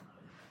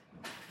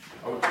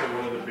 I would say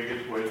one of the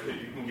biggest ways that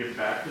you can give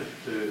back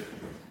is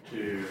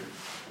to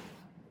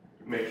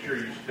make sure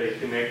you stay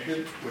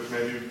connected with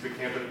maybe the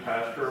campus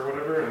pastor or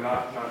whatever, and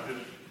not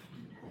just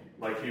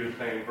like he was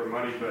saying for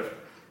money, but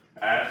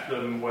ask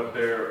them what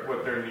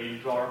their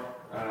needs are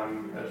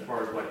as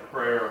far as like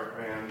prayer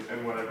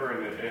and whatever,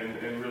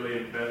 and really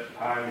invest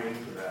time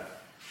into that.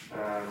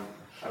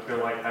 I feel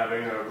like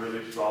having a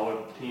really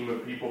solid team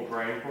of people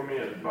praying for me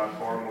is by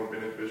far more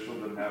beneficial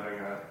than having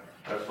a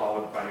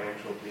solid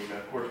financial team. And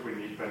of course, we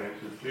need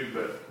finances too,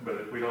 but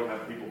if we don't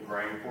have people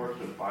praying for us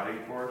and fighting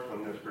for us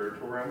in the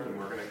spiritual realm, then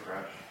we're going to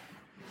crash.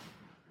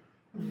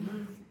 I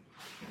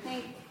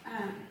think,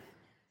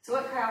 so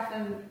what Cry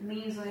Often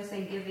means when I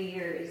say give a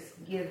year is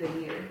give a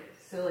year.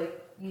 So like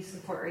you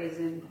support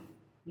raising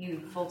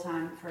you full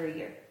time for a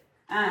year.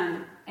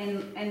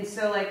 And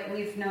so like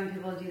we've known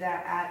people do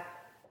that at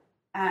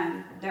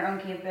their own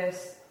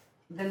campus.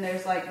 Then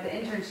there's like the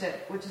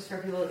internship, which is for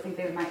people that think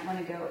they might want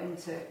to go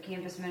into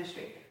campus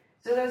ministry.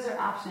 So those are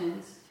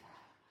options.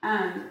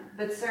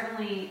 But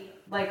certainly,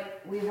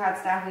 like we have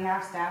staff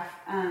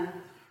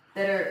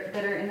that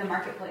are in the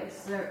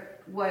marketplace. So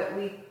what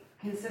we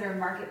consider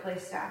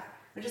marketplace staff,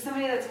 which is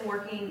somebody that's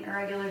working a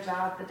regular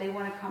job, but they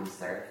want to come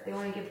serve. They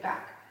want to give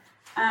back.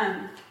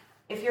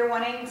 If you're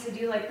wanting to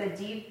do like the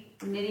deep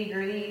nitty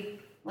gritty,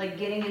 like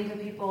getting into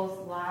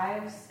people's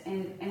lives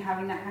and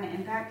having that kind of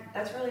impact,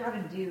 that's really hard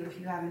to do if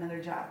you have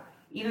another job.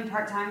 Even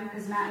part-time,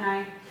 because Matt and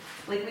I,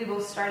 like we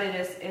both started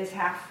as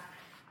half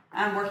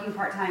working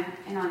part-time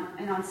and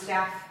on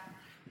staff.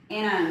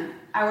 And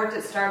I worked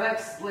at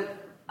Starbucks, like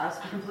I'll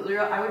be completely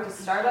real, I worked at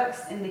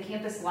Starbucks in the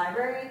campus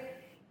library,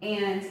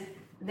 and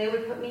they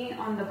would put me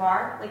on the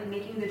bar, like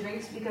making the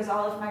drinks, because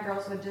all of my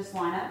girls would just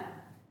line up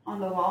on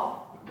the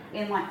wall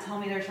and like tell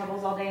me their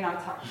troubles all day, and I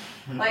would talk.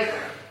 Like,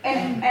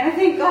 and I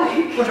think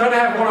like we're trying to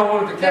have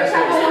one-on-one with the cashier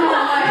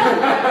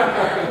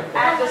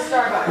at the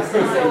Starbucks.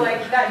 And so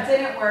like that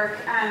didn't work.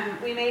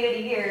 We made it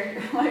a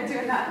year like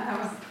doing that, and I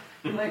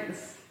was like,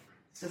 this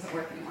doesn't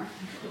work anymore.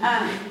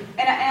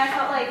 And I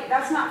felt like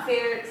that's not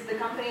fair to the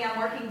company I'm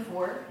working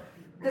for,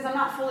 because I'm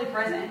not fully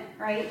present,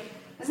 right?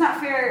 It's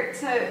not fair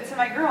to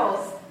my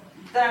girls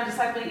that I'm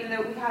discipling, even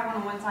though we've had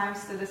one-on-one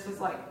times, so this was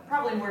like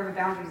probably more of a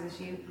boundaries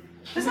issue.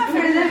 It's not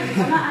fair to them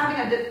because I'm not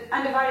having an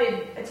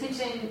undivided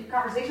attention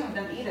conversation with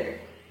them either.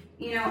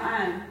 You know,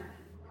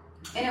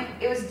 and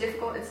it was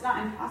difficult. It's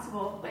not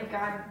impossible. Like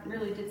God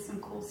really did some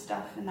cool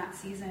stuff in that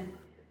season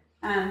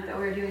that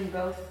we were doing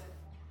both.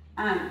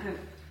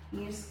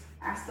 You just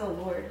ask the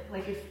Lord,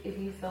 like if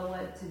you feel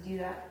led to do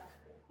that,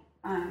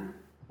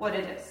 what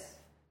it is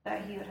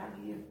that He would have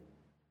you do.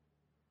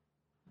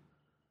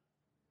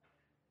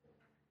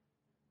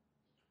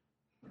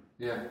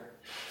 Yeah,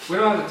 we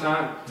don't have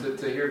the time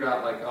to hear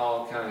about like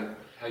all kind of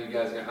how you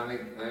guys. I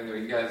think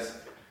you guys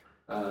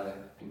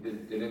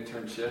did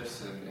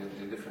internships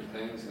and different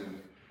things,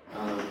 and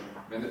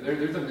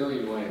there's a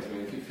million ways. I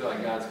mean, if you feel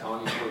like God's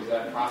calling you towards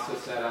that,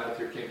 process that out with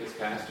your campus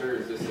pastor.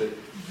 Is this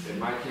at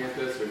my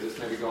campus, or is this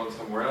maybe going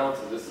somewhere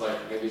else? Is this like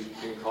maybe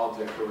being called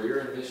to a career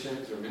in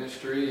missions or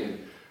ministry? And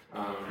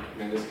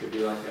this could be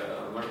like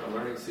a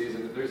learning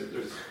season.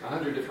 There's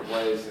 100 different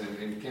ways,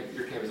 and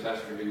your campus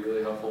pastor can be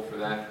really helpful for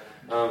that.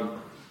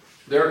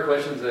 There are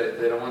questions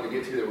that I wanted to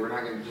get to that we're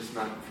not going to just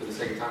not for the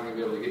sake of time going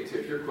to be able to get to.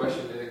 If your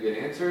question didn't get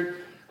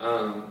answered,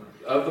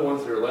 of the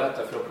ones that are left,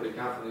 I feel pretty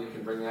confident you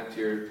can bring that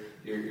to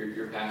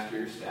your pastor,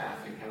 your staff,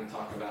 and kind of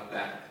talk about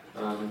that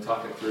and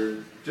talk it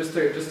through. Just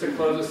to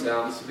close us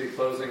out, this will be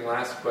closing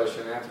last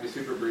question. I have to be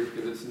super brief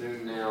because it's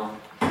noon now.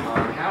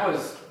 How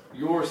has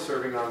your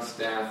serving on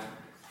staff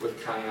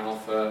with Chi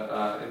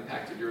Alpha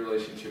impacted your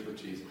relationship with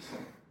Jesus?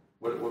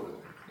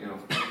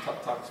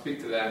 Speak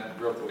to that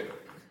real quick.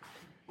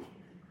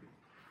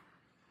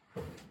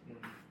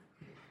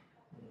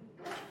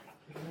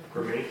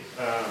 For me,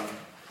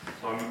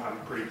 I'm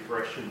pretty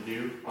fresh and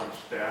new on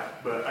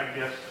staff, but I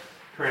guess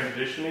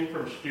transitioning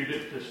from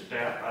student to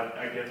staff,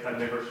 I guess I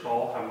never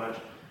saw how much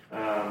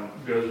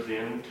goes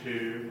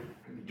into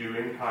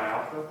doing Chi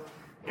Alpha,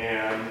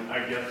 and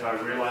I guess I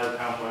realized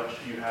how much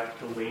you have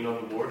to lean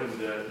on the Lord and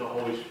the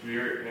Holy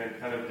Spirit and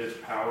kind of His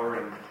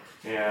power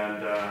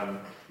and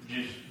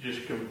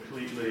just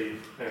completely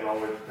and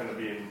always kind of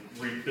being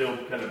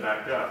refilled kind of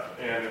back up.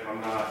 And if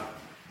I'm not,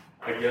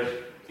 I guess,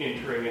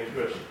 entering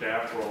into a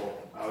staff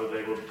role, I was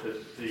able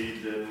to see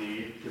the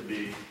need to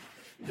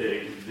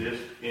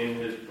exist in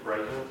His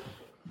presence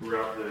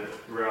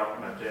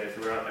throughout my day,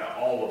 throughout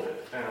all of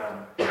it.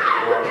 Or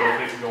I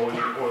wasn't going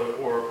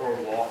or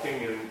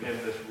walking in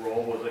this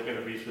role wasn't going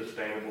to be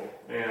sustainable.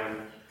 And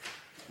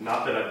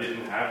not that I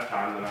didn't have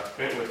time that I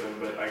spent with Him,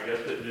 but I guess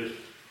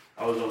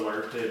I was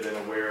alerted and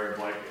aware of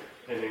like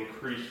an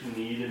increased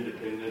need and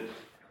dependence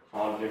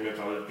on Him if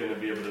I was going to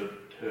be able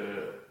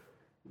to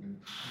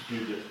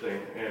do this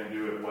thing and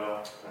do it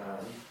well.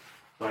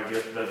 So I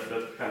guess that's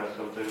kind of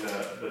something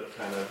that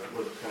kind of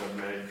was kind of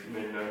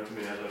made known to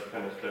me as I've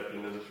kind of stepped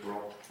into this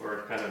role, or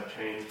it kind of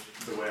changed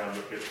the way I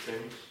look at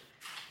things.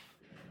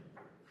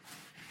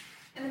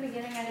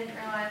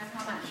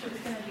 it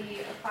was going to be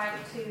a fight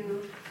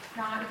to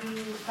not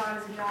view God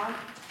as a God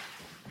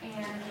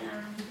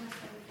and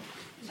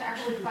to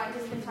actually fight to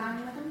spend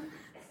time with Him.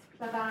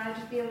 So I thought I'd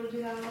just be able to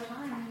do that all the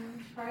time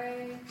and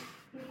pray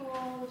people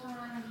all the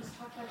time and just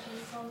talk about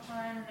Jesus all the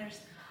time. And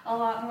there's a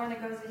lot more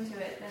that goes into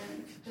it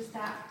than just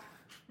that.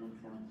 And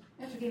so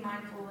you have to be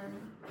mindful and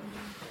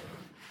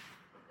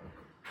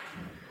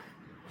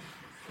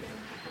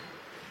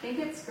I think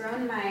it's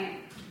grown my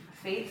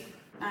faith,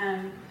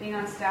 being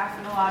on staff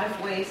in a lot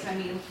of ways. I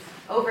mean,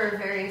 over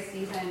various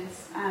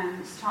seasons,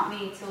 it's taught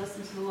me to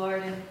listen to the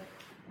Lord and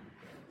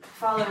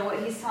follow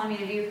what He's telling me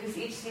to do, because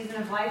each season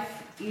of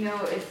life,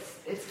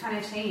 it's kind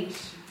of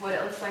changed what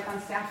it looks like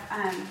on staff.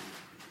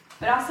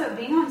 But also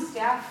being on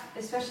staff,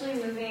 especially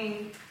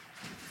moving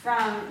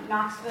from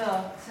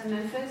Knoxville to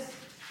Memphis,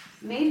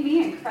 made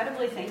me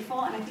incredibly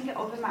thankful, and I think it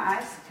opened my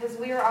eyes, because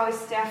we were always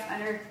staffed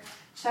under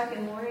Chuck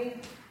and Lori.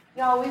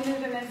 Y'all, we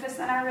moved to Memphis,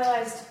 and I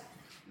realized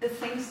the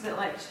things that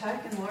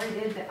Chuck and Lori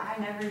did that I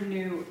never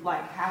knew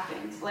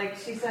happened. Like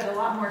she said, a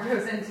lot more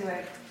goes into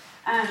it.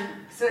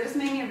 So it just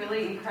made me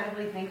really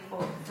incredibly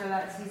thankful for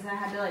that season. I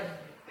had to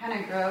kind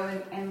of grow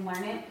and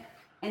learn it,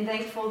 and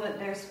thankful that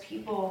there's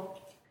people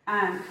who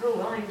are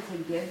willing to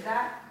give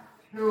that,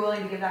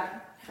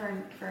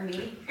 for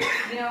me.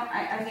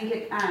 I think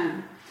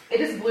it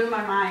just blew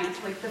my mind.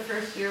 The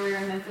first year we were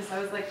in Memphis, I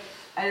was like,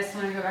 I just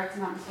want to go back to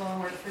Knoxville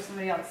and work for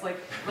somebody else.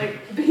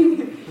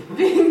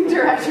 Being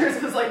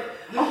directors was a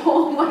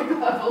whole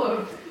level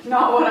of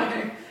not what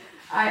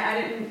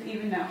I didn't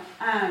even know.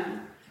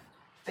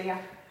 But yeah.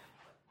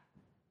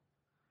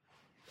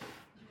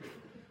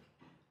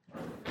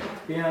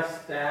 Being on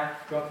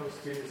staff, going from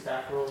student to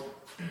staff role,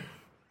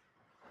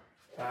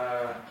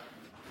 I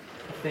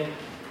think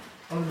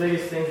one of the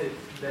biggest things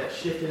that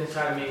shifted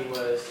inside of me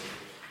was,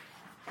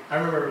 I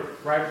remember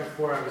right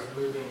before I was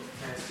moving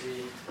to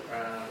Tennessee,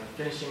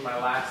 finishing my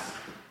last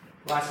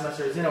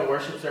semester, I was in a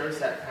worship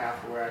service at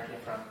PAF where I came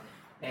from,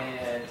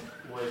 and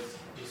was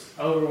just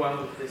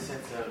overwhelmed with this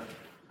sense of,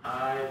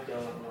 I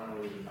don't want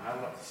to leave. I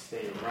want to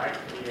stay right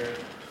here.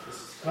 This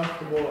is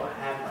comfortable. I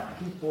have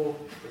my people.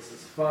 This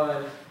is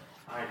fun.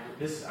 I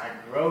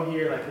grow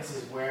here. This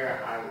is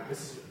where I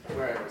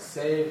was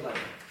saved.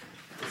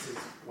 This is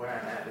where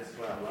I'm at. This is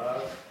what I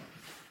love.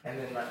 And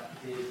then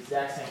the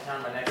exact same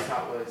time, my next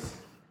thought was,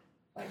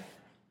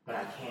 but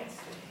I can't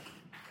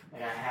stay. I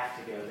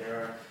have to go.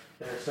 There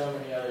are so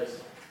many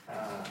others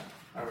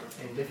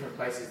in different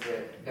places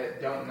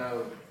that don't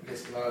know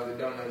this love, that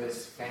don't know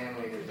this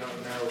family, that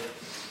don't know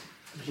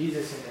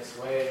Jesus in this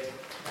way.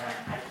 And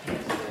I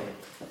can't stay.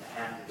 I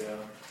have to go.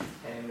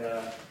 And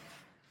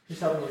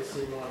just helping me to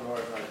see more and more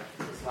of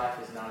this life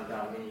is not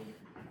about me.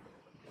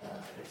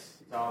 It's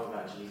all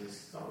about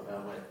Jesus. It's all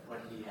about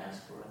what He has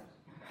for us.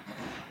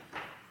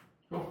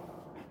 Cool.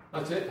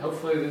 That's it.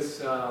 Hopefully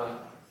this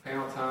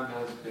panel time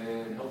has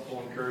been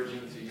helpful,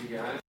 encouraging to you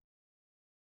guys.